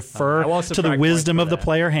defer I won't to the subtract wisdom points of for the that.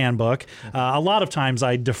 Player Handbook. A lot of times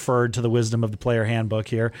I deferred to the wisdom of the Player Handbook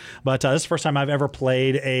here, but this is the first time I've ever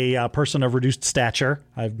played a person of reduced stature.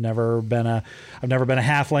 I've never been a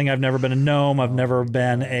halfling. I've never been a gnome. I've never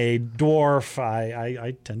been a dwarf.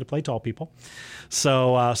 I tend to play tall people.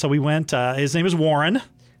 So we went. His name is Warren.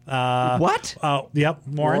 What? Yep,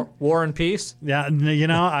 Warren. War and Peace. Yeah, you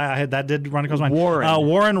know, I had that did run across my mind. Warren.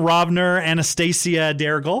 Warren Robner, Anastasia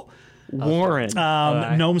Dergel. Warren.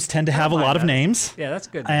 Gnomes tend to have a lot of names, Yeah, that's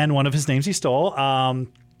good. and one of his names he stole.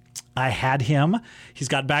 I had him. He's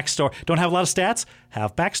got backstory. Don't have a lot of stats.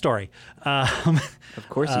 Have backstory. Of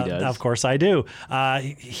course he does. Of course I do.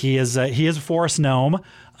 He is a forest gnome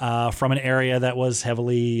from an area that was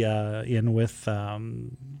heavily in with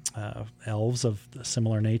elves of a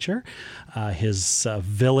similar nature. His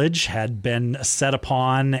village had been set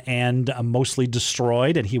upon and mostly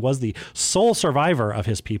destroyed, and he was the sole survivor of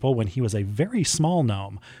his people when he was a very small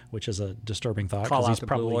gnome, which is a disturbing thought Call because out he's the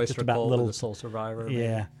probably Blue just Oyster about Cult little. the Soul Survivor.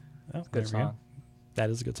 Yeah, oh, Good there we go. song. That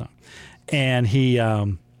is a good song. And he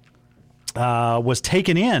was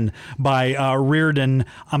taken in by Reardon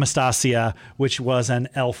Amastasia, which was an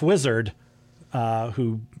elf wizard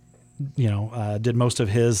who, did most of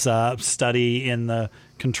his study in the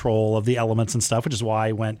control of the elements and stuff, which is why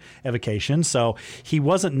I went evocation. So he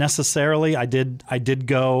wasn't necessarily. I did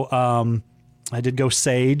go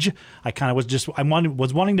sage. I kind of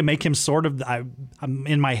was wanting to make him sort of. I'm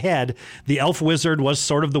in my head. The elf wizard was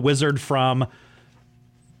sort of the wizard from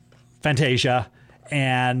Fantasia,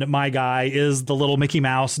 and my guy is the little Mickey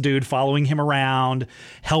Mouse dude following him around,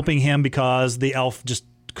 helping him because the elf just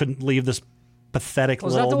couldn't leave this pathetic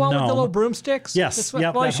Was little that the one gnome. with the little broomsticks? Yes. That's what-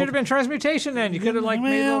 Yep, well, it that should have been transmutation then. You could have made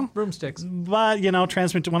little Well, broomsticks. But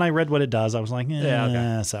transmit. When I read what it does, I was like, Yeah,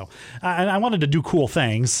 okay. So I wanted to do cool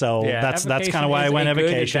things. So Yeah, that's kind evocation of why I is went a good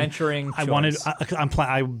evocation. adventuring I wanted.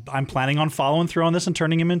 choice. I'm planning on following through on this and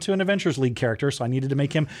turning him into an Adventures League character. So I needed to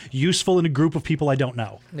make him useful in a group of people I don't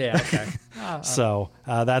know. Yeah, okay. So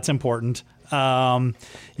that's important. Didn't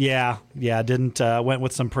went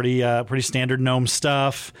with some pretty standard gnome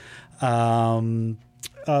stuff.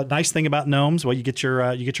 Nice thing about gnomes, well, you get your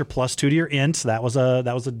 +2 to your int. That was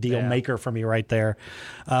a deal maker for me right there,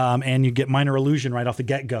 and you get minor illusion right off the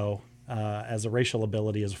get go as a racial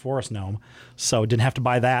ability as a forest gnome. So didn't have to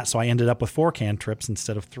buy that. So I ended up with 4 cantrips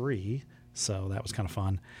instead of 3. So that was kind of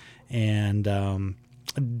fun, and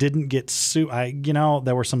didn't get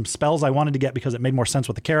there were some spells I wanted to get because it made more sense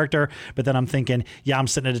with the character. But then I'm thinking, I'm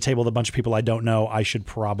sitting at a table with a bunch of people I don't know. I should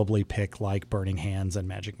probably pick like Burning Hands and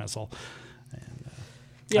Magic Missile.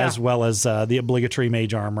 As well as the obligatory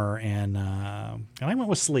mage armor, and I went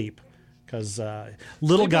with sleep because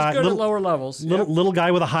little Sleep guy, is good at lower levels. little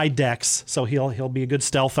guy with a high dex, so he'll be a good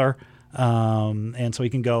stealther, and so he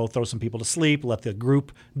can go throw some people to sleep, let the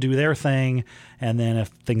group do their thing, and then if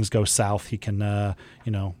things go south, he can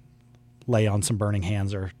lay on some burning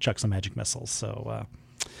hands or chuck some magic missiles. So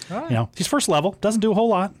he's first level, doesn't do a whole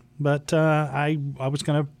lot. But I was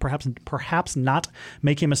going to perhaps not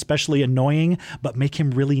make him especially annoying, but make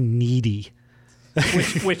him really needy.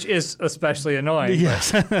 which is especially annoying.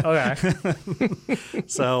 Yes. Okay.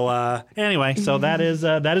 So anyway, so that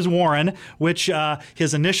is Warren, which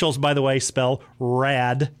his initials, by the way, spell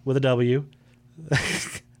rad with a W.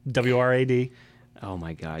 WRAD. Oh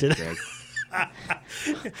my God, Greg.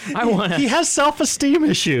 I want He has self-esteem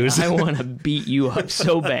issues. I want to beat you up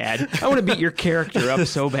so bad. I want to beat your character up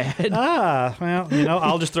so bad.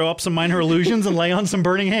 I'll just throw up some minor illusions and lay on some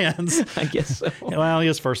burning hands. I guess so. Well, he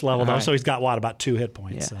is first level though, right. so he's got about 2 hit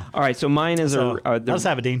points. Yeah. So. All right, so mine is let's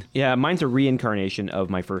have it, Dean. Yeah, mine's a reincarnation of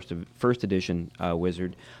my first edition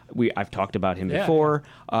wizard. I've talked about him Yeah. before.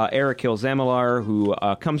 Eric Zamalar, who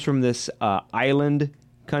comes from this island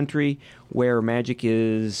country where magic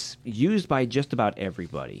is used by just about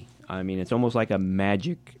everybody. I mean, it's almost like a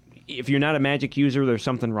magic. If you're not a magic user, there's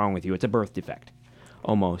something wrong with you. It's a birth defect,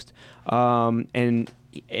 almost. And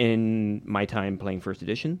in my time playing first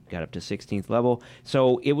edition, got up to 16th level.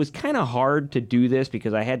 So it was kind of hard to do this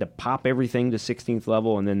because I had to pop everything to 16th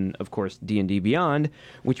level, and then of course D&D Beyond,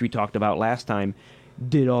 which we talked about last time,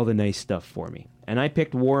 did all the nice stuff for me. And I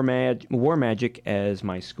picked War Magic as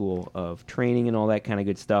my school of training and all that kind of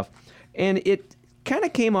good stuff. And it kind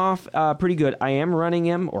of came off pretty good. I am running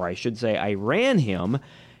him, or I should say I ran him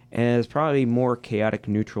as probably more chaotic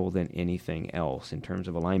neutral than anything else in terms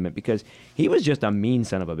of alignment, because he was just a mean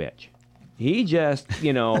son of a bitch. He just,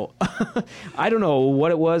 I don't know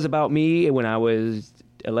what it was about me when I was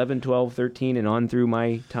 11, 12, 13, and on through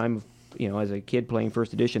my time, as a kid playing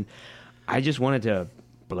first edition. I just wanted to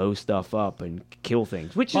blow stuff up and kill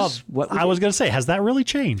things, which is what I was going to say. Has that really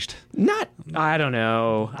changed? I don't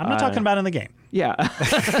know. I'm not talking about in the game. Yeah.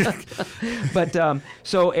 But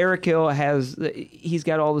so Eric Hill he's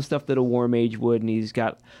got all the stuff that a war mage would, and he's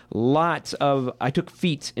got lots of, I took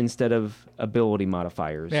feats instead of ability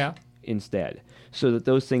modifiers instead, so that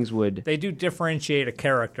those things they do differentiate a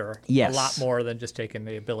character a lot more than just taking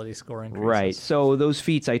the ability score increases. Right. So those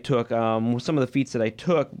feats I took, some of the feats that I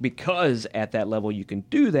took, because at that level you can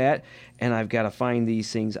do that, and I've got to find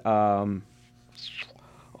these things. Oh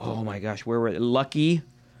my gosh, where were they? Lucky.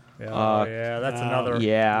 That's another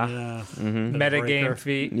metagame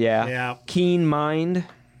feat. Yeah. Keen Mind.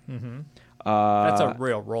 Mm-hmm. That's a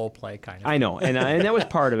real role play kind of. I know, and that was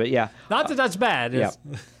part of it. Yeah. Not that that's bad. Yeah.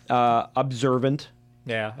 Observant.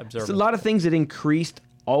 Yeah, observant. So a lot of things that increased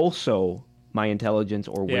also my intelligence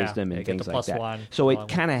or wisdom and things like that. So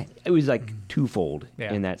it was like twofold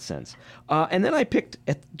in that sense. And then I picked,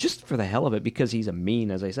 just for the hell of it, because he's a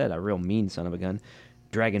real mean son of a gun,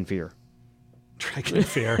 Dragon Fear. Dragon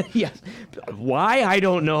Fear. Yes. Why? I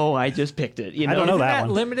don't know. I just picked it. I don't know that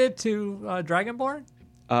one. Limited to Dragonborn?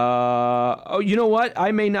 You know what?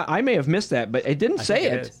 I may have missed that, but it didn't say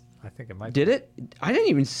it. I think it might. Did it? I didn't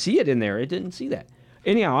even see it in there. It didn't see that.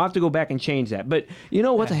 Anyhow, I'll have to go back and change that. But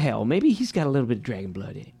what the hell? Maybe he's got a little bit of dragon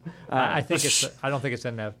blood in him. I think it's. I don't think it's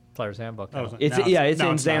in the player's handbook. It's in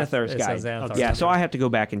Xanathar's guide. Yeah, so I have to go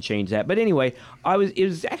back and change that. But anyway, it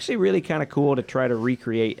was actually really kind of cool to try to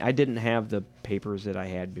recreate. I didn't have the papers that I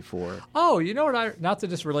had before. Oh, you know what? Not that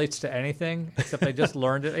this relates to anything, except I just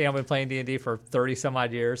learned it. I've been playing D&D for 30 some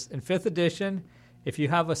odd years. In 5th edition, if you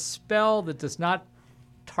have a spell that does not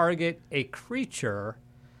target a creature,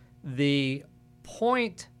 the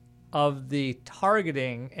point of the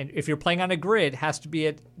targeting, and if you're playing on a grid, has to be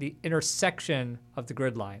at the intersection of the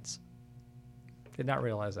grid lines. Did not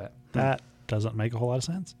realize that. That doesn't make a whole lot of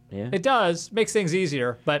sense. Yeah, it does. Makes things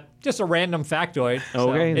easier, but just a random factoid.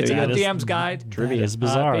 Okay, it's a DM's guide. Trivia is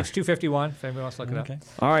bizarre. Page 251. If anybody wants to look it up.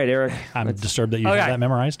 All right, Eric. I'm disturbed that you have that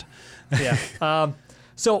memorized. Yeah.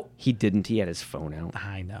 So he didn't. He had his phone out.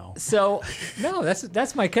 I know. So no,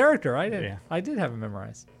 that's my character. I did have it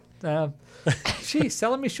memorized. She's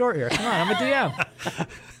selling me short here. Come on, I'm a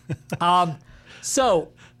DM.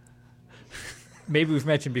 So maybe we've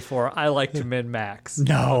mentioned before, I like to min-max.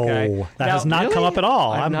 No, okay? That has not come up at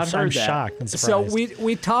all. I'm shocked and surprised. So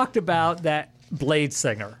we talked about that Blade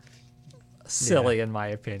Singer. Silly in my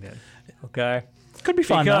opinion. Okay? Could be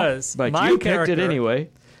fun, because but you picked it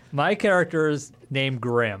anyway. My character is named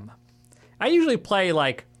Grim. I usually play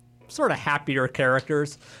like sort of happier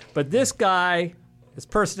characters, but this guy, his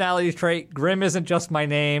personality trait, Grim isn't just my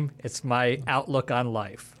name, it's my outlook on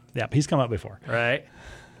life. Yep, he's come up before. Right?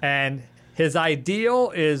 And his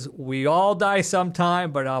ideal is we all die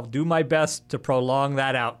sometime, but I'll do my best to prolong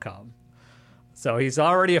that outcome. So he's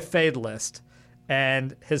already a fatalist.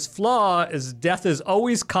 And his flaw is death is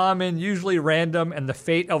always common, usually random, and the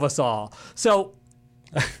fate of us all. So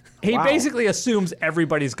he basically assumes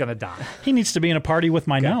everybody's going to die. He needs to be in a party with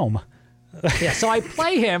my gnome. Yeah, so I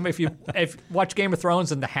play him, if you watch Game of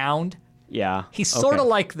Thrones and The Hound. Yeah. He's sort of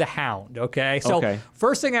like the Hound, okay? So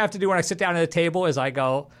first thing I have to do when I sit down at the table is I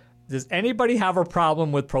go, does anybody have a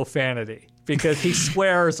problem with profanity? Because he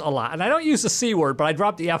swears a lot. And I don't use the C word, but I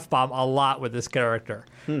drop the F-bomb a lot with this character,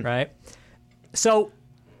 right? So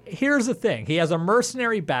here's the thing. He has a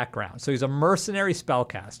mercenary background, so he's a mercenary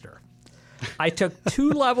spellcaster. I took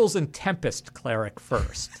 2 levels in Tempest Cleric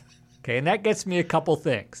first, okay? And that gets me a couple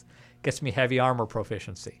things. Gets me heavy armor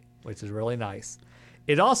proficiency, which is really nice.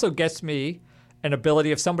 It also gets me an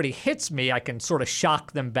ability, if somebody hits me, I can sort of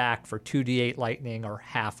shock them back for 2d8 lightning or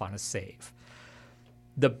half on a save.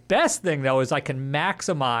 The best thing, though, is I can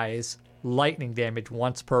maximize lightning damage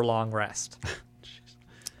once per long rest.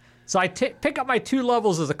 So I pick up my 2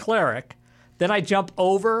 levels as a cleric. Then I jump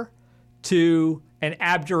over to an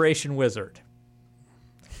Abjuration Wizard.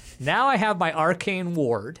 Now I have my Arcane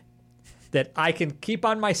Ward that I can keep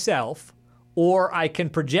on myself, or I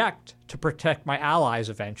can project to protect my allies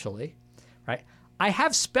eventually, right? I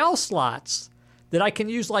have spell slots that I can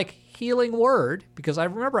use like Healing Word, because I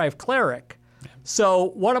remember I have Cleric.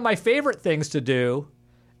 So one of my favorite things to do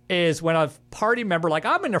is when a party member, like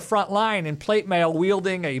I'm in the front line in plate mail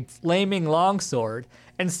wielding a flaming longsword,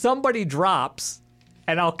 and somebody drops,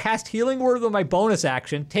 and I'll cast Healing Word with my bonus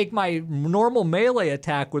action, take my normal melee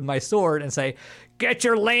attack with my sword, and say, "Get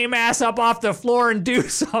your lame ass up off the floor and do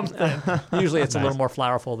something." Usually it's a little more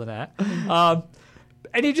flowerful than that.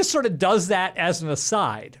 And he just sort of does that as an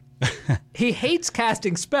aside. He hates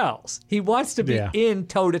casting spells. He wants to be in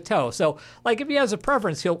toe-to-toe. So, like, if he has a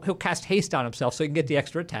preference, he'll cast haste on himself so he can get the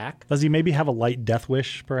extra attack. Does he maybe have a light death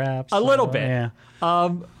wish, perhaps? A little bit. Yeah.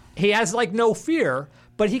 He has, like, no fear,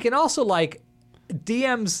 but he can also, like,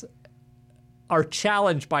 DMs are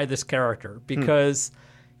challenged by this character because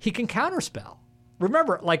he can counterspell.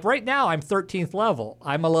 Remember, like, right now I'm 13th level.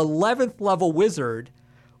 I'm an 11th level wizard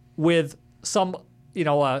with some,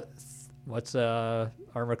 what's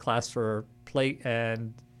armor class for plate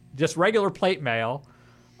and just regular plate mail.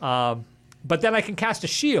 But then I can cast a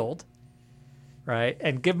shield, right,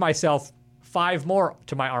 and give myself 5 more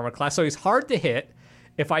to my armor class. So he's hard to hit.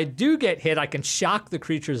 If I do get hit, I can shock the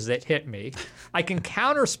creatures that hit me. I can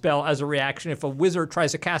counterspell as a reaction if a wizard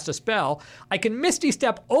tries to cast a spell. I can Misty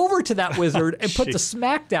Step over to that wizard and put the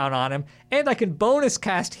smackdown on him. And I can bonus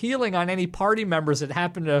cast healing on any party members that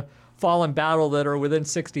happen to fall in battle that are within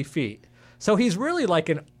 60 feet. So he's really like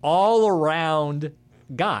an all-around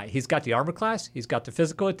guy. He's got the armor class. He's got the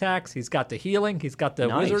physical attacks. He's got the healing. He's got the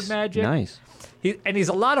wizard magic. Nice. And he's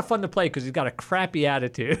a lot of fun to play because he's got a crappy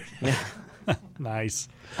attitude. Nice.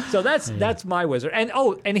 So that's my wizard.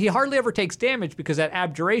 And he hardly ever takes damage because that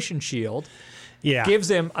Abjuration Shield gives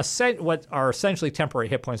him what are essentially temporary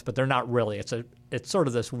hit points, but they're not really. It's sort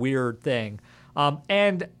of this weird thing.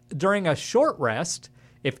 And during a short rest,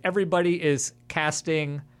 if everybody is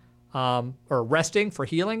casting or resting for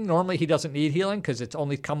healing, normally he doesn't need healing because it's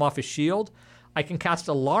only come off his shield. I can cast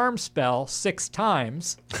Alarm Spell 6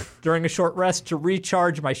 times during a short rest to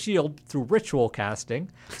recharge my shield through ritual casting,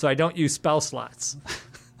 so I don't use spell slots.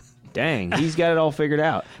 Dang, he's got it all figured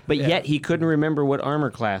out. But yet he couldn't remember what armor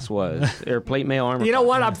class was, or plate mail armor You know class.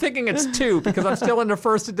 what? I'm thinking it's 2 because I'm still in the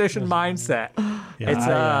first edition mindset.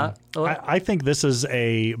 Yeah, I think this is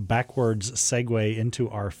a backwards segue into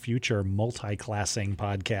our future multi-classing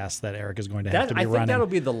podcast that Eric is going to have to be running. I think that'll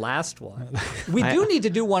be the last one. We do need to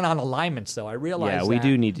do one on alignments, though. I realize Yeah, we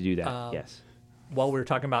do need to do that, yes. While we were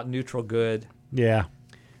talking about neutral good. Yeah.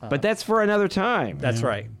 But that's for another time. That's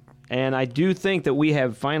right. And I do think that we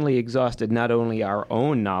have finally exhausted not only our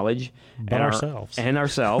own knowledge, but ourselves. And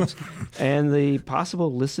the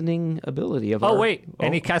possible listening ability of our...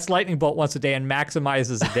 And he casts Lightning Bolt once a day and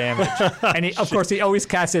maximizes the damage. And of course, he always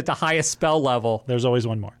casts it at the highest spell level. There's always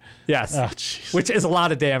one more. Yes. Oh, jeez. Which is a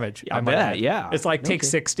lot of damage. I bet, yeah. It's like take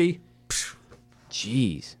 60.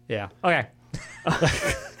 Jeez. Yeah. Okay.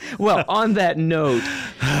 Well, on that note...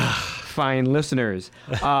 Fine listeners.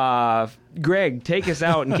 Greg, take us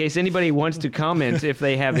out in case anybody wants to comment if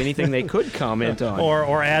they have anything they could comment on.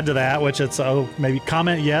 Or add to that, which it's maybe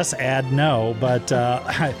comment yes, add no. But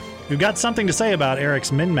we've got something to say about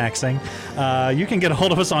Eric's min-maxing. You can get a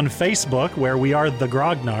hold of us on Facebook, where we are the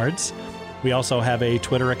Grognards. We also have a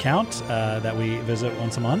Twitter account that we visit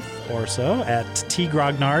once a month or so at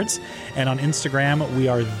 @Grognards. And on Instagram, we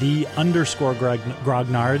are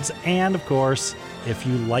 _Grognards. And of course, if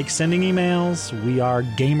you like sending emails, we are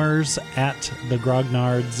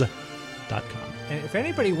gamers@thegrognards.com. And if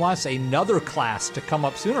anybody wants another class to come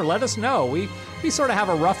up sooner, let us know. We sort of have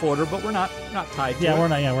a rough order, but we're not tied to it. We're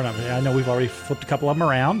not. I know we've already flipped a couple of them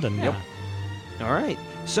around. And all right.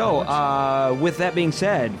 So, with that being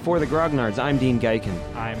said, for the Grognards, I'm Dean Geiken.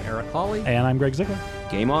 I'm Eric Hawley. And I'm Greg Ziegler.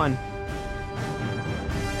 Game on.